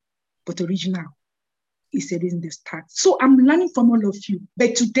fail, but original is in the start. So I'm learning from all of you.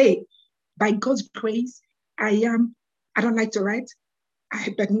 But today, by God's grace, I don't like to write,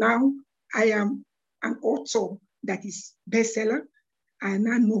 but now I am an author that is bestseller. I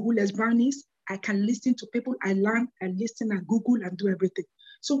now know who Les Brown is. I can listen to people. I learn, I listen, I Google, and do everything.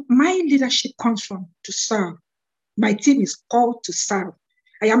 So my leadership comes from to serve. My team is called to serve.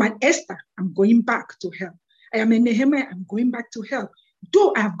 I am an Esther. I'm going back to help. I am a Nehemiah. I'm going back to help.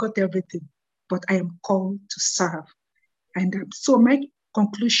 Though I have got everything, but I am called to serve. And so my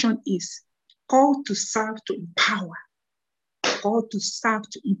conclusion is called to serve, to empower. Called to serve,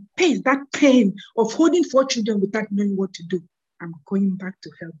 to impede that pain of holding 4 children without knowing what to do. I'm going back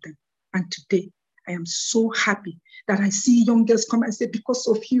to help them. And today, I am so happy that I see young girls come and say, because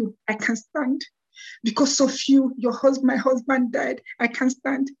of you, I can stand. Because of you, my husband died, I can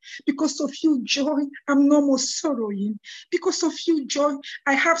stand. Because of you, Joy, I'm no more sorrowing. Because of you, Joy,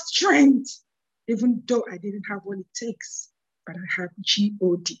 I have strength. Even though I didn't have what it takes, but I have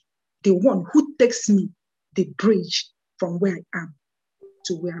God, the one who takes me the bridge from where I am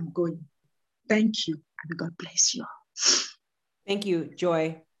to where I'm going. Thank you, and God bless you. Thank you,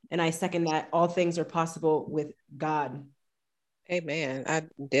 Joy. And I second that. All things are possible with God. Amen. I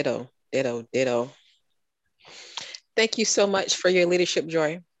ditto. Thank you so much for your leadership,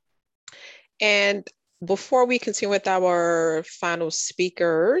 Joy. And before we continue with our final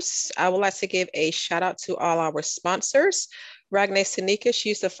speakers, I would like to give a shout out to all our sponsors. Ragne Sanika,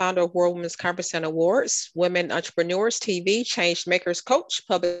 she's the founder of World Women's Conference and Awards, Women Entrepreneurs TV, Change Makers Coach,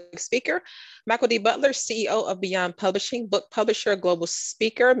 public speaker. Michael D. Butler, CEO of Beyond Publishing, book publisher, global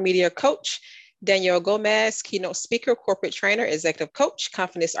speaker, media coach. Danielle Gomez, keynote speaker, corporate trainer, executive coach,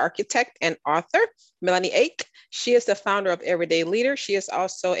 confidence architect, and author. Melanie Ake, she is the founder of Everyday Leader. She is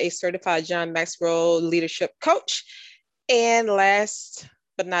also a certified John Maxwell leadership coach. And last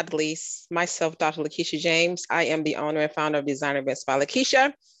but not least, myself, Dr. Lakeisha James. I am the owner and founder of Designer Events by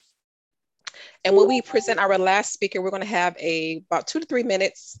Lakeisha. And when we present our last speaker, we're going to have about 2 to 3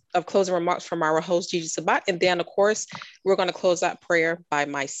 minutes of closing remarks from our host, Gigi Sabat. And then, of course, we're going to close out prayer by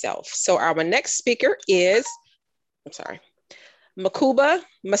myself. So our next speaker is, Makuba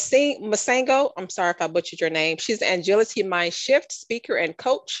Masango. I'm sorry if I butchered your name. She's the Agility Mind Shift speaker and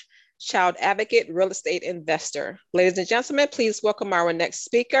coach, child advocate, real estate investor. Ladies and gentlemen, please welcome our next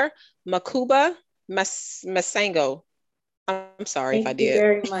speaker, Makuba Masango. I'm sorry if I did.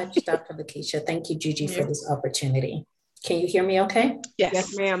 Thank you very much, Dr. Lakeisha. Thank you, Gigi, for this opportunity. Can you hear me okay?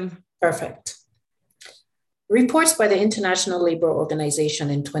 Yes, ma'am. Perfect. Reports by the International Labor Organization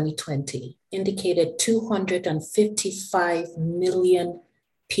in 2020 indicated 255 million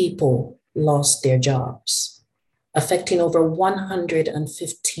people lost their jobs, affecting over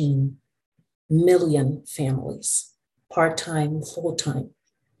 115 million families, part-time, full-time,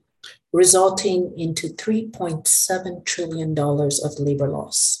 resulting into $3.7 trillion of labor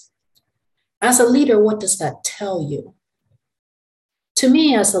loss. As a leader, what does that tell you? To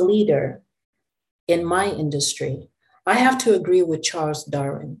me, as a leader in my industry, I have to agree with Charles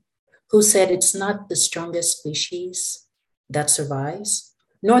Darwin, who said it's not the strongest species that survives,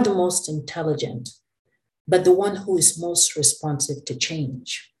 nor the most intelligent, but the one who is most responsive to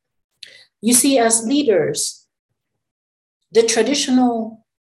change. You see, as leaders, the traditional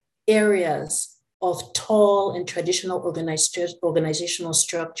areas of tall and traditional organizational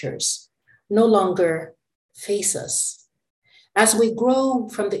structures no longer face us. As we grow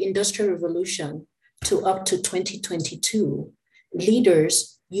from the Industrial Revolution to up to 2022,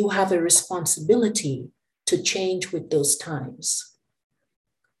 leaders, you have a responsibility to change with those times.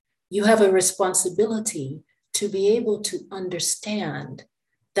 You have a responsibility to be able to understand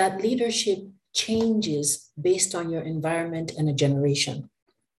that leadership changes based on your environment and a generation.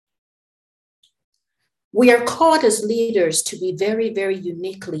 We are called as leaders to be very, very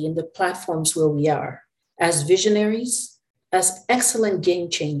uniquely in the platforms where we are, as visionaries, as excellent game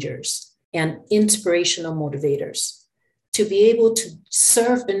changers, and inspirational motivators, to be able to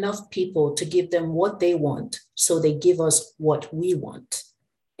serve enough people to give them what they want, so they give us what we want.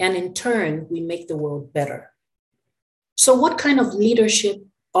 And in turn, we make the world better. So what kind of leadership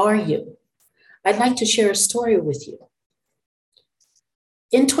are you? I'd like to share a story with you.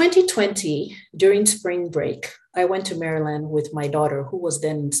 In 2020, during spring break, I went to Maryland with my daughter, who was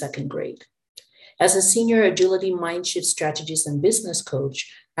then in 2nd grade. As a senior agility mindshift strategist and business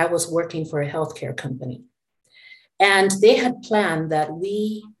coach, I was working for a healthcare company. And they had planned that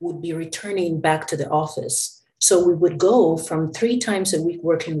we would be returning back to the office. So we would go from 3 times a week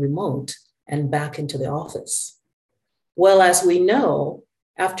working remote and back into the office. Well, as we know,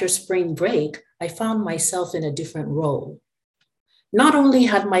 after spring break, I found myself in a different role. Not only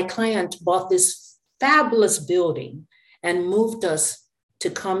had my client bought this fabulous building and moved us to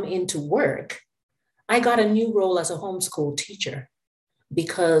come into work, I got a new role as a homeschool teacher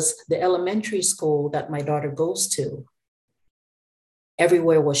because the elementary school that my daughter goes to,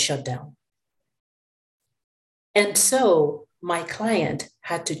 everywhere was shut down. And so my client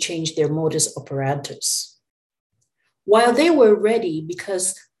had to change their modus operandus. While they were ready,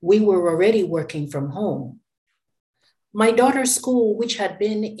 because we were already working from home, my daughter's school, which had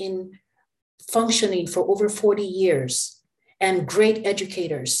been in functioning for over 40 years, and great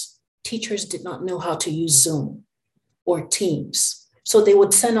educators, teachers did not know how to use Zoom or Teams. So they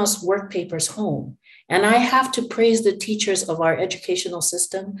would send us work papers home. And I have to praise the teachers of our educational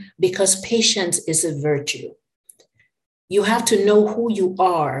system because patience is a virtue. You have to know who you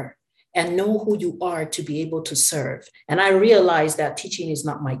are and know who you are to be able to serve. And I realized that teaching is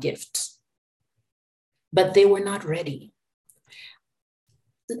not my gift. But they were not ready.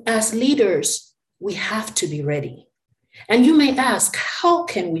 As leaders, we have to be ready. And you may ask, how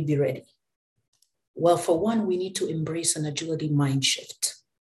can we be ready? Well, for one, we need to embrace an agility mind shift.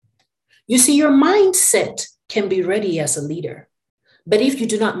 You see, your mindset can be ready as a leader, but if you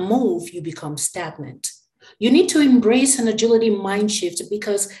do not move, you become stagnant. You need to embrace an agility mind shift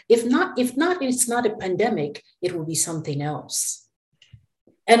because if not, it's not a pandemic, it will be something else.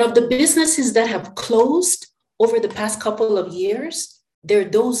 And of the businesses that have closed over the past couple of years, there are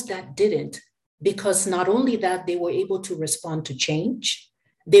those that didn't, because not only that, they were able to respond to change,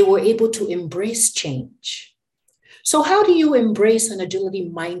 they were able to embrace change. So how do you embrace an agility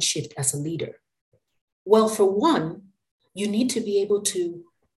mind shift as a leader? Well, for one, you need to be able to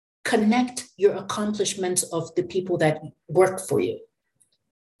Connect your accomplishments of the people that work for you.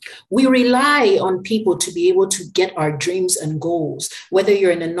 We rely on people to be able to get our dreams and goals, whether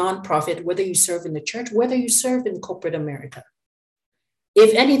you're in a nonprofit, whether you serve in the church, whether you serve in corporate America.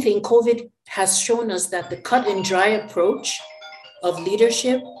 If anything, COVID has shown us that the cut and dry approach of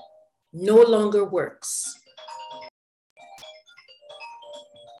leadership no longer works.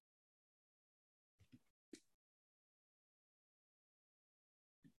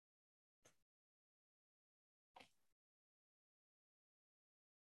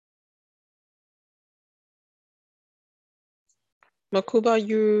 Makuba,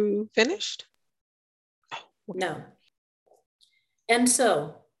 you finished? No. And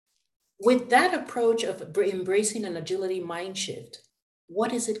so, with that approach of embracing an agility mind shift,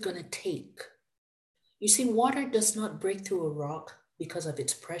 what is it going to take? You see, water does not break through a rock because of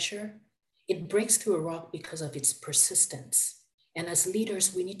its pressure. It breaks through a rock because of its persistence. And as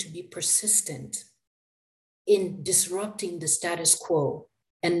leaders, we need to be persistent in disrupting the status quo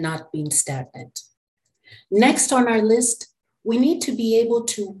and not being stagnant. Next on our list, we need to be able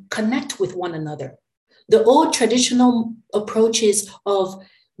to connect with one another. The old traditional approaches of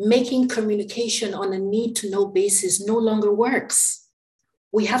making communication on a need-to-know basis no longer works.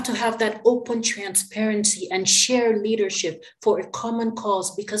 We have to have that open transparency and share leadership for a common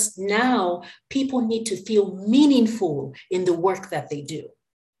cause, because now people need to feel meaningful in the work that they do.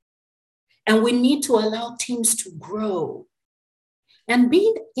 And we need to allow teams to grow. And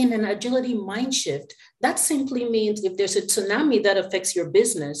being in an agility mind shift, that simply means if there's a tsunami that affects your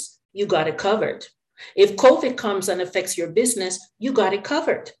business, you got it covered. If COVID comes and affects your business, you got it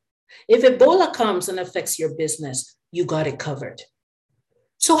covered. If Ebola comes and affects your business, you got it covered.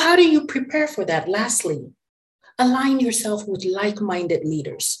 So how do you prepare for that? Lastly, align yourself with like-minded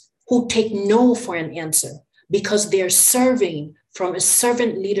leaders who take no for an answer because they're serving from a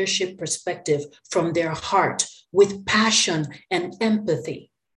servant leadership perspective from their heart with passion and empathy,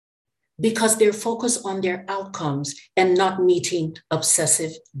 because they're focused on their outcomes and not meeting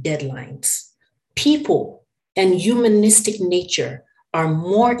obsessive deadlines. People and humanistic nature are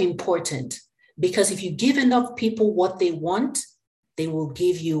more important, because if you give enough people what they want, they will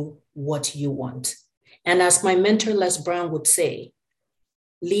give you what you want. And as my mentor Les Brown would say,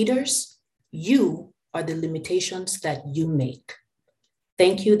 leaders, you are the limitations that you make.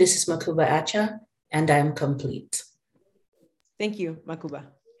 Thank you. This is Makuba Acha, and I am complete. Thank you, Makuba.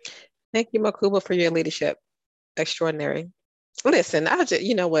 Thank you, Makuba, for your leadership. Extraordinary. Listen,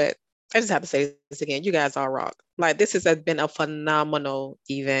 you know what? I just have to say this again. You guys all rock. Like, this has been a phenomenal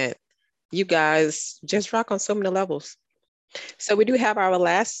event. You guys just rock on so many levels. So we do have our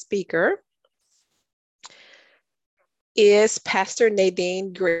last speaker is Pastor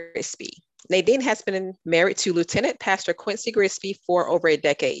Nadine Grisby. Nadine has been married to Lieutenant Pastor Quincy Grisby for over a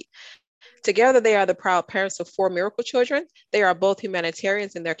decade. Together, they are the proud parents of 4 miracle children. They are both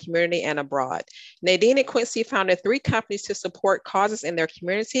humanitarians in their community and abroad. Nadine and Quincy founded 3 companies to support causes in their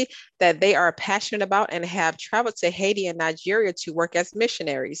community that they are passionate about and have traveled to Haiti and Nigeria to work as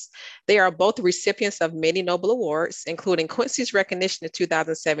missionaries. They are both recipients of many Nobel Awards, including Quincy's recognition in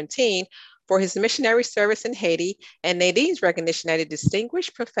 2017 for his missionary service in Haiti, and Nadine's recognition as a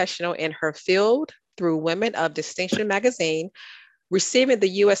distinguished professional in her field through Women of Distinction magazine, receiving the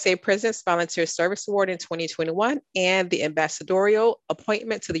USA President's Volunteer Service Award in 2021 and the ambassadorial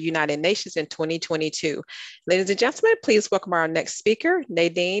appointment to the United Nations in 2022. Ladies and gentlemen, please welcome our next speaker,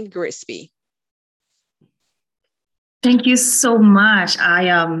 Nadine Grisby. Thank you so much.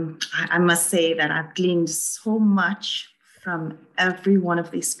 I must say that I've gleaned so much from every one of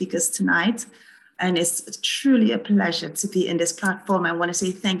these speakers tonight. And it's truly a pleasure to be in this platform. I want to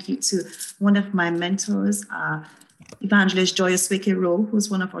say thank you to one of my mentors, Evangelist Joyce Weke-Rowe, who's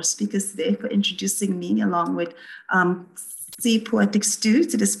one of our speakers today, for introducing me along with C Poetic Stew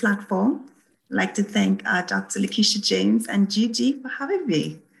to this platform. I'd like to thank Dr. Lakeisha James and Gigi for having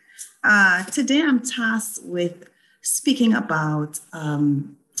me. Today I'm tasked with speaking about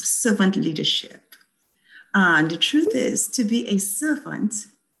servant leadership. And the truth is, to be a servant,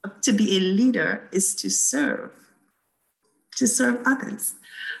 to be a leader is to serve others.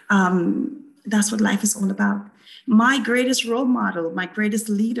 That's what life is all about. My greatest role model, my greatest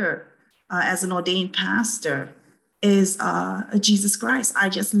leader as an ordained pastor is Jesus Christ. I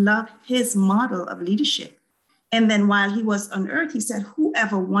just love his model of leadership. And then while he was on earth, he said,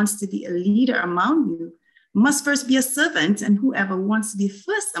 whoever wants to be a leader among you must first be a servant, and whoever wants to be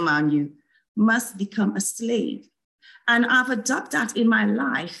first among you must become a slave. And I've adopted that in my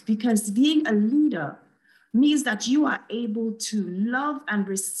life, because being a leader means that you are able to love and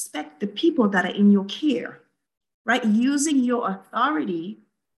respect the people that are in your care, right? Using your authority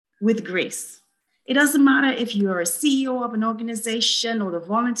with grace. It doesn't matter if you're a CEO of an organization or the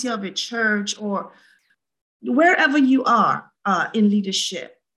volunteer of a church or wherever you are in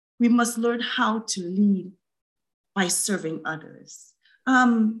leadership. We must learn how to lead by serving others.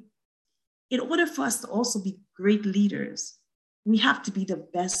 In order for us to also be great leaders, we have to be the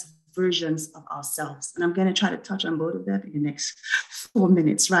best versions of ourselves. And I'm going to try to touch on both of them in the next 4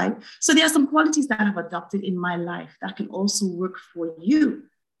 minutes, right? So there are some qualities that I've adopted in my life that can also work for you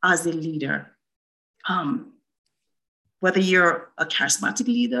as a leader. Whether you're a charismatic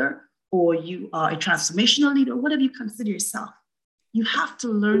leader or you are a transformational leader, whatever you consider yourself, you have to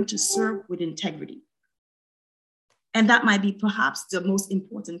learn to serve with integrity. And that might be perhaps the most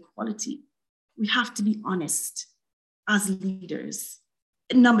important quality. We have to be honest as leaders.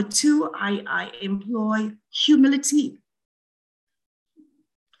 And number two, I employ humility.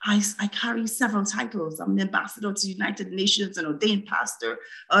 I carry several titles. I'm an ambassador to the United Nations, an ordained pastor,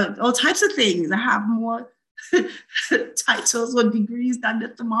 all types of things. I have more titles or degrees than the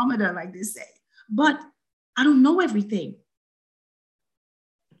thermometer, like they say. But I don't know everything.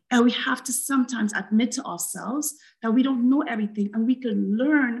 And we have to sometimes admit to ourselves that we don't know everything, and we can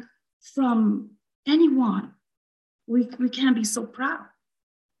learn from anyone. We can't be so proud.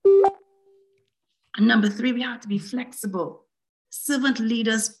 And number three, we have to be flexible. Servant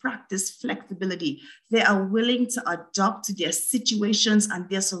leaders practice flexibility. They are willing to adapt to their situations and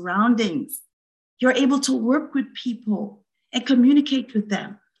their surroundings. You're able to work with people and communicate with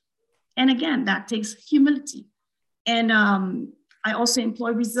them. And again, that takes humility. And I also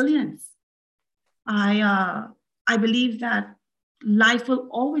employ resilience. I believe that life will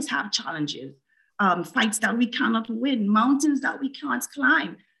always have challenges, fights that we cannot win, mountains that we can't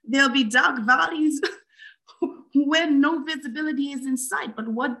climb. There'll be dark valleys where no visibility is in sight. But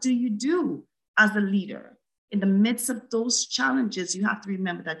what do you do as a leader? In the midst of those challenges, you have to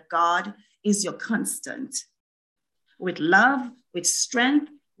remember that God is your constant. With love, with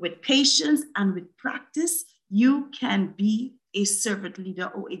strength, with patience, and with practice, you can be a servant leader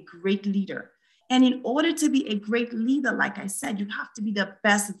or a great leader. And in order to be a great leader, like I said, you have to be the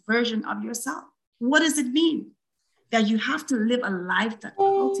best version of yourself. What does it mean? That you have to live a life that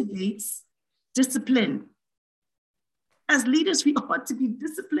cultivates discipline. As leaders, we ought to be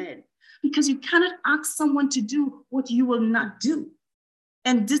disciplined because you cannot ask someone to do what you will not do.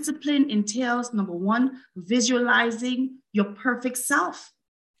 And discipline entails, number one, visualizing your perfect self.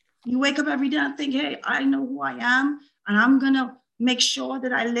 You wake up every day and think, hey, I know who I am, and I'm going to make sure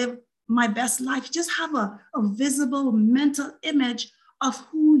that I live my best life. Just have a visible mental image of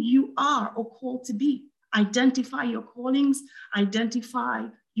who you are or called to be. Identify your callings, identify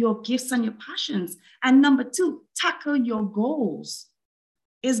your gifts and your passions. And number two, tackle your goals.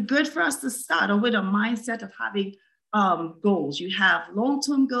 It's good for us to start with a mindset of having goals. You have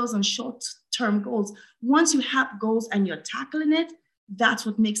long-term goals and short-term goals. Once you have goals and you're tackling it, that's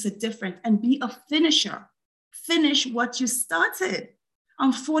what makes it different. And be a finisher. Finish what you started.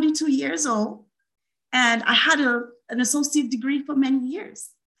 I'm 42 years old, and I had an associate degree for many years.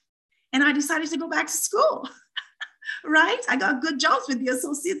 And I decided to go back to school, right? I got good jobs with the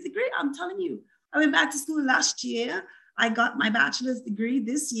associate degree. I'm telling you, I went back to school last year. I got my bachelor's degree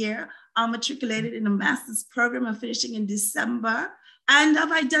this year. I'm matriculated in a master's program. I'm finishing in December. And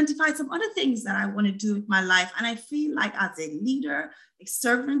I've identified some other things that I want to do with my life. And I feel like as a leader, a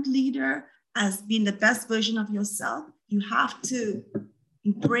servant leader, as being the best version of yourself, you have to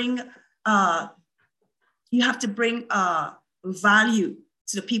bring value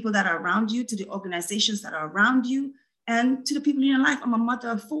to the people that are around you, to the organizations that are around you, and to the people in your life. I'm a mother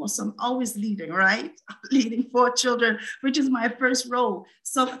of 4, so I'm always leading, right? I'm leading 4 children, which is my first role.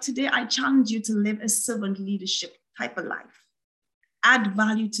 So today I challenge you to live a servant leadership type of life. Add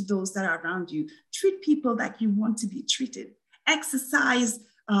value to those that are around you. Treat people like you want to be treated. Exercise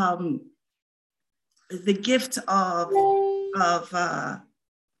the gift of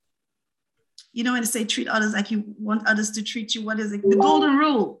you know, when they say treat others like you want others to treat you, what is it? The golden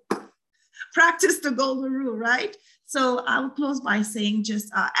rule. Practice the golden rule, right? So I will close by saying just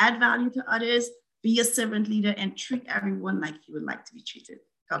add value to others, be a servant leader, and treat everyone like you would like to be treated.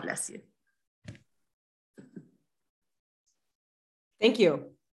 God bless you. Thank you,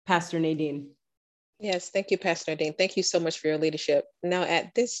 Pastor Nadine. Yes, thank you, Pastor Nadine. Thank you so much for your leadership. Now,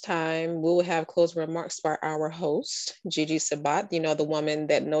 at this time, we will have closing remarks by our host, Gigi Sabat, you know, the woman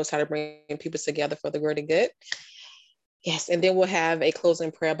that knows how to bring people together for the greater good. Yes, and then we'll have a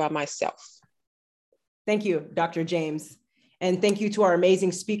closing prayer by myself. Thank you, Dr. James. And thank you to our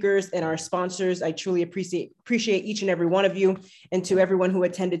amazing speakers and our sponsors. I truly appreciate each and every one of you, and to everyone who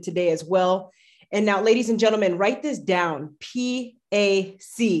attended today as well. And now, ladies and gentlemen, write this down, PAC,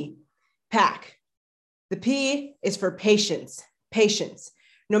 PAC. The P is for patience, patience.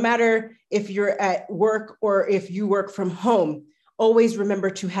 No matter if you're at work or if you work from home, always remember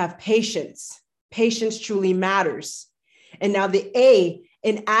to have patience. Patience truly matters. And now the A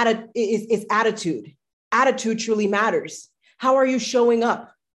in is attitude. Attitude truly matters. How are you showing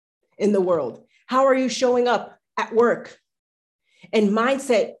up in the world? How are you showing up at work? And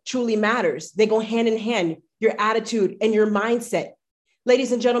mindset truly matters. They go hand in hand, your attitude and your mindset.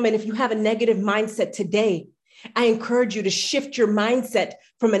 Ladies and gentlemen, if you have a negative mindset today, I encourage you to shift your mindset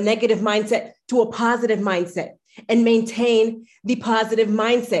from a negative mindset to a positive mindset and maintain the positive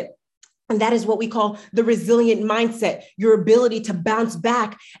mindset. And that is what we call the resilient mindset, your ability to bounce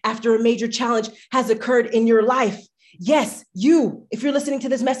back after a major challenge has occurred in your life. Yes, you, if you're listening to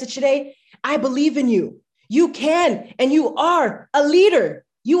this message today, I believe in you. You can, and you are a leader.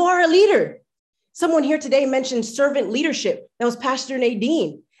 You are a leader. Someone here today mentioned servant leadership. That was Pastor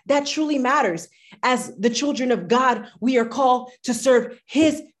Nadine. That truly matters. As the children of God, we are called to serve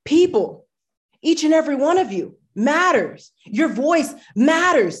his people. Each and every one of you matters. Your voice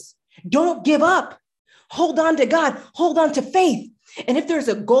matters. Don't give up. Hold on to God. Hold on to faith. And if there's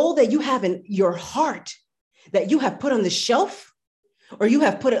a goal that you have in your heart that you have put on the shelf or you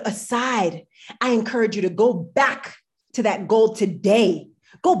have put it aside, I encourage you to go back to that goal today.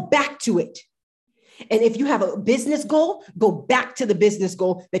 Go back to it. And if you have a business goal, go back to the business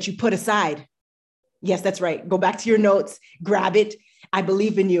goal that you put aside. Yes, that's right. Go back to your notes, grab it. I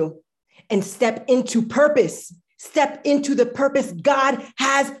believe in you. And step into purpose. Step into the purpose God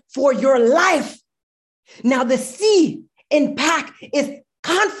has for your life. Now, the C in PAC is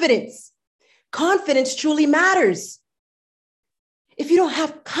confidence. Confidence truly matters. If you don't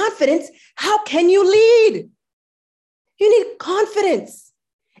have confidence, how can you lead? You need confidence.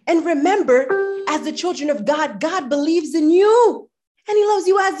 And remember, as the children of God, God believes in you and he loves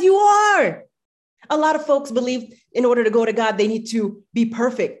you as you are. A lot of folks believe in order to go to God, they need to be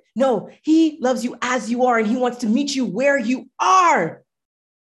perfect. No, he loves you as you are and he wants to meet you where you are.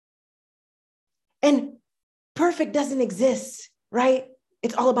 And perfect doesn't exist, right?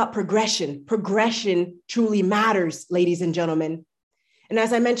 It's all about progression. Progression truly matters, ladies and gentlemen. And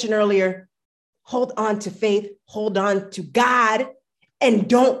as I mentioned earlier, hold on to faith, hold on to God, and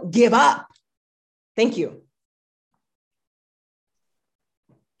don't give up. Thank you.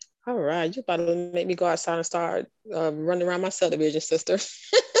 All right, you about to make me go outside and start running around my subdivision, sister.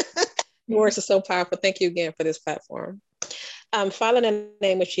 Your words are so powerful. Thank you again for this platform. Father, in the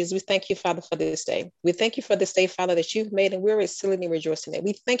name of Jesus, we thank you, Father, for this day. We thank you for this day, Father, that you've made, and we're exceedingly rejoicing in it.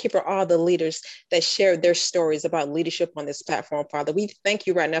 We thank you for all the leaders that shared their stories about leadership on this platform, Father. We thank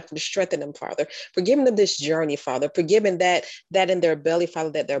you right now for strengthening them, Father, for giving them this journey, Father, for giving that in their belly,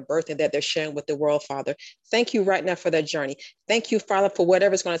 Father, that they're birthing, that they're sharing with the world, Father. Thank you right now for their journey. Thank you, Father, for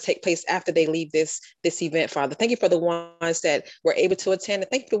whatever's going to take place after they leave this event, Father. Thank you for the ones that were able to attend,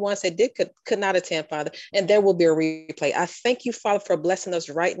 and thank you for the ones that could not attend, Father. And there will be a replay. I thank you, Father, for blessing us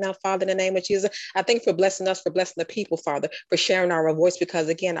right now, Father, in the name of Jesus. I thank you for blessing us, for blessing the people, Father, for sharing our voice, because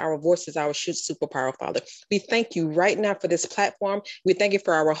again, our voice is our superpower, Father. We thank you right now for this platform. We thank you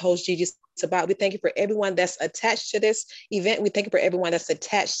for our host, Gigi Sabat. We thank you for everyone that's attached to this event. We thank you for everyone that's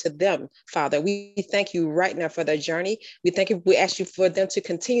attached to them, Father. We thank you right now for their journey. We ask you for them to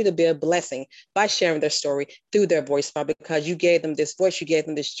continue to be a blessing by sharing their story through their voice, Father, because you gave them this voice, you gave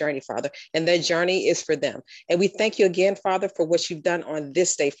them this journey, Father, and their journey is for them. And we thank you again, Father, for what you've done on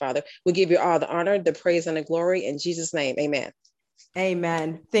this day, Father. We give you all the honor, the praise, and the glory in Jesus' name. Amen.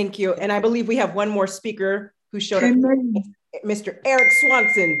 Amen. Thank you. And I believe we have one more speaker who showed up, Mr. Eric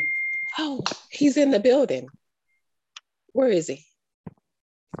Swanson. Oh, he's in the building. Where is he?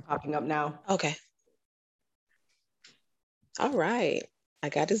 Popping up now. Okay. All right. I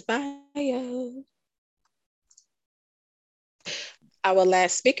got his bio. Our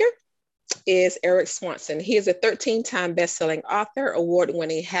last speaker is Eric Swanson. He is a 13-time best-selling author,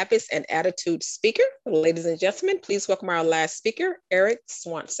 award-winning habits and attitude speaker. Ladies and gentlemen, please welcome our last speaker, Eric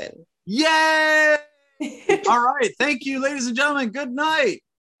Swanson. Yay! All right. Thank you, ladies and gentlemen. Good night.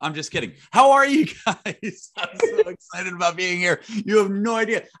 I'm just kidding. How are you guys? I'm so excited about being here. You have no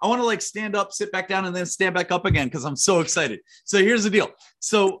idea. I want to stand up, sit back down, and then stand back up again because I'm so excited. So here's the deal.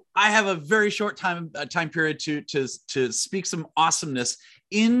 So I have a very short time period to speak some awesomeness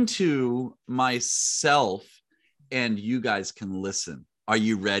into myself, and you guys can listen. Are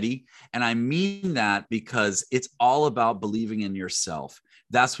you ready? And I mean that because it's all about believing in yourself.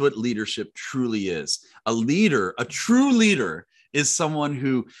 That's what leadership truly is. A leader, a true leader, is someone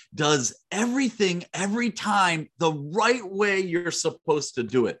who does everything every time the right way you're supposed to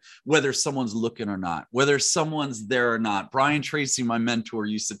do it, whether someone's looking or not, whether someone's there or not. Brian Tracy, my mentor,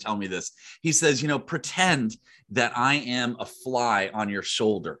 used to tell me this. He says, pretend that I am a fly on your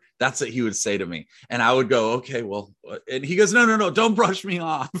shoulder. That's what he would say to me. And I would go, okay, well, and he goes, no, don't brush me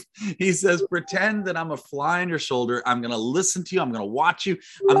off. He says, pretend that I'm a fly on your shoulder. I'm going to listen to you. I'm going to watch you.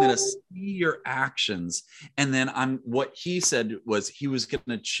 I'm going to see your actions. And then what he said was he was going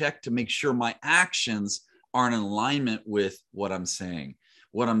to check to make sure my actions are in alignment with what I'm saying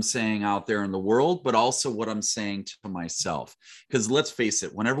out there in the world, but also what I'm saying to myself. Because let's face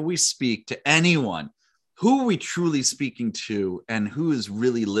it, whenever we speak to anyone, who are we truly speaking to and who is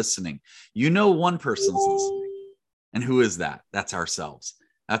really listening? One person's listening. And who is that? That's ourselves.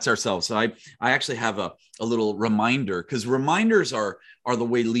 So I actually have a little reminder, because reminders are the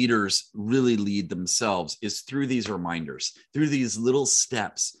way leaders really lead themselves, is through these reminders, through these little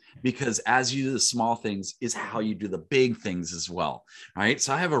steps, because as you do the small things is how you do the big things as well, right?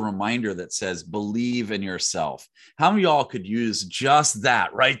 So I have a reminder that says, believe in yourself. How many of y'all could use just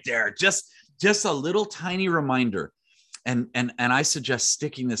that right there? Just a little tiny reminder. And I suggest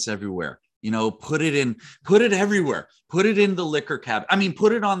sticking this everywhere. Put it everywhere. Put it in the liquor cabinet. I mean,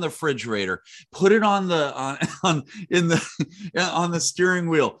 put it on the refrigerator. Put it on the steering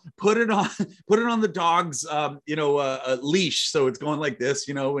wheel. Put it on the dog's leash, so it's going like this.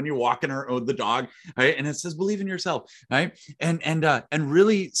 When you're walking the dog, right? And it says, believe in yourself, right? And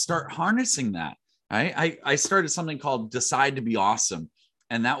really start harnessing that. Right? I started something called Decide to Be Awesome,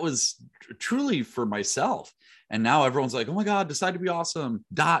 and that was truly for myself. And now everyone's like, oh my God,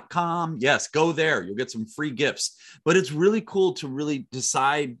 decidetobeawesome.com. Yes, go there. You'll get some free gifts. But it's really cool to really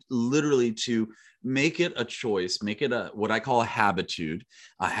decide literally to make it a choice, make it what I call a habitude,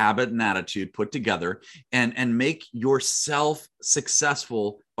 a habit and attitude put together, and make yourself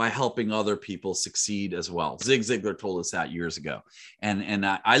successful by helping other people succeed as well. Zig Ziglar told us that years ago. And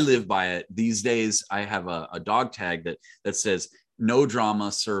I live by it. These days, I have a dog tag that says, no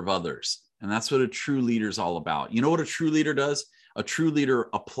drama, serve others. And that's what a true leader is all about. You know what a true leader does? A true leader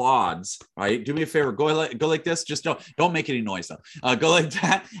applauds, right? Do me a favor, go like this. Just don't make any noise though. Go like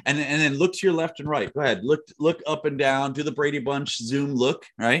that, and then look to your left and right. Go ahead, look up and down. Do the Brady Bunch zoom look,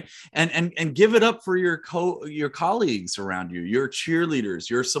 right? And give it up for your colleagues around you, your cheerleaders,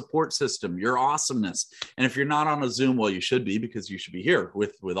 your support system, your awesomeness. And if you're not on a Zoom, well, you should be, because you should be here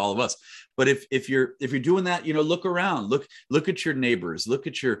with all of us. But if you're doing that, look around, look at your neighbors, look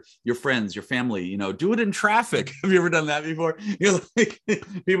at your friends, your family. Do it in traffic. Have you ever done that before?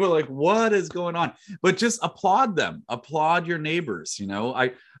 People are like, what is going on? But just applaud them, applaud your neighbors.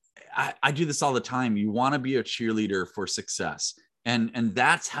 I do this all the time. You want to be a cheerleader for success. And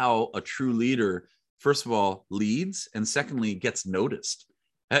that's how a true leader, first of all, leads, and secondly, gets noticed.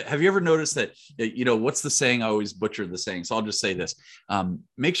 Have you ever noticed that, what's the saying? I always butcher the saying. So I'll just say this.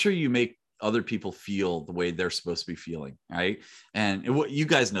 Make sure you make other people feel the way they're supposed to be feeling, right? And what you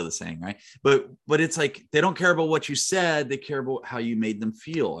guys know the saying, right? But it's like, they don't care about what you said, they care about how you made them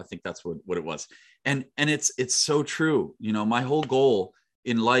feel. I think that's what it was. And it's so true. My whole goal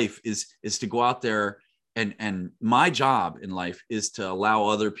in life is to go out there, and my job in life is to allow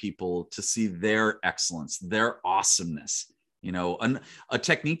other people to see their excellence, their awesomeness. A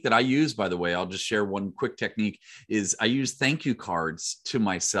technique that I use, by the way, I'll just share one quick technique, is I use thank you cards to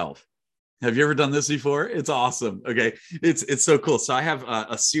myself. Have you ever done this before? It's awesome. Okay. It's so cool. So I have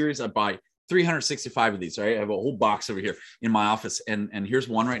a series. I buy 365 of these, right? I have a whole box over here in my office. And here's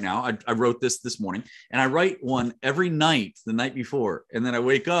one right now. I wrote this morning, and I write one every night, the night before. And then I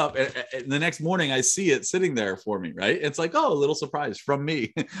wake up and the next morning I see it sitting there for me, right? It's like, oh, a little surprise from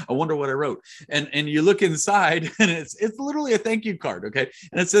me. I wonder what I wrote. And you look inside, and it's literally a thank you card. Okay.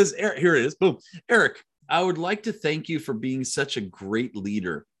 And it says, here it is. Boom. Eric, I would like to thank you for being such a great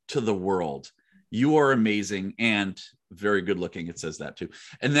leader to the world. You are amazing and very good looking. It says that too.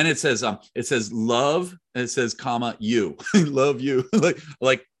 And then it says love, and it says, comma, you. Love you.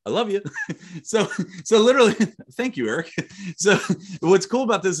 like I love you. So literally, thank you, Eric. So what's cool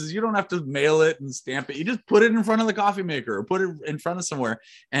about this is you don't have to mail it and stamp it. You just put it in front of the coffee maker or put it in front of somewhere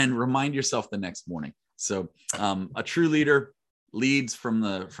and remind yourself the next morning. So a true leader leads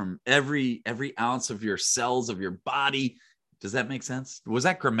from every ounce of your cells of your body. Does that make sense? Was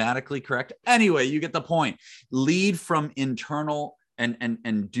that grammatically correct? Anyway, you get the point. Lead from internal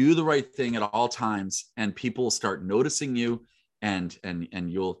and do the right thing at all times, and people will start noticing you, and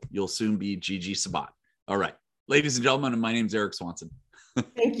you'll soon be Gigi Sabat. All right, ladies and gentlemen, my name's Eric Swanson.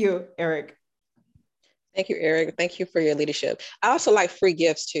 Thank you, Eric. Thank you, Eric. Thank you for your leadership. I also like free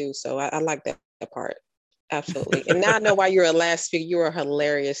gifts too, so I like that part. Absolutely. And now I know why you're a last speaker. You are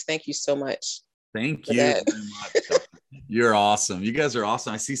hilarious. Thank you so much. Thank you very much. You're awesome. You guys are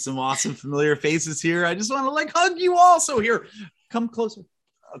awesome. I see some awesome familiar faces here. I just want to like hug you all. So here, come closer.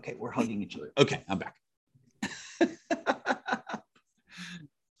 Okay, we're hugging each other. Okay, I'm back.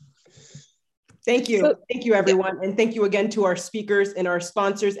 Thank you. Thank you, everyone. And thank you again to our speakers and our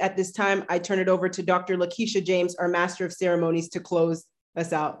sponsors. At this time, I turn it over to Dr. Lakeisha James, our Master of Ceremonies, to close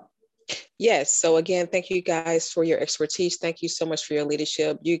us out. Yes. So again, thank you guys for your expertise. Thank you so much for your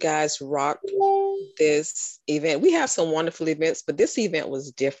leadership. You guys rocked this event. We have some wonderful events, but this event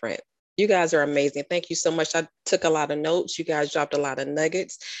was different. You guys are amazing. Thank you so much. I took a lot of notes. You guys dropped a lot of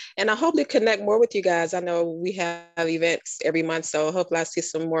nuggets, and I hope to connect more with you guys. I know we have events every month, so hopefully I see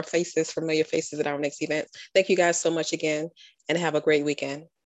some more faces, familiar faces at our next event. Thank you guys so much again, and have a great weekend.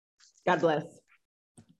 God bless.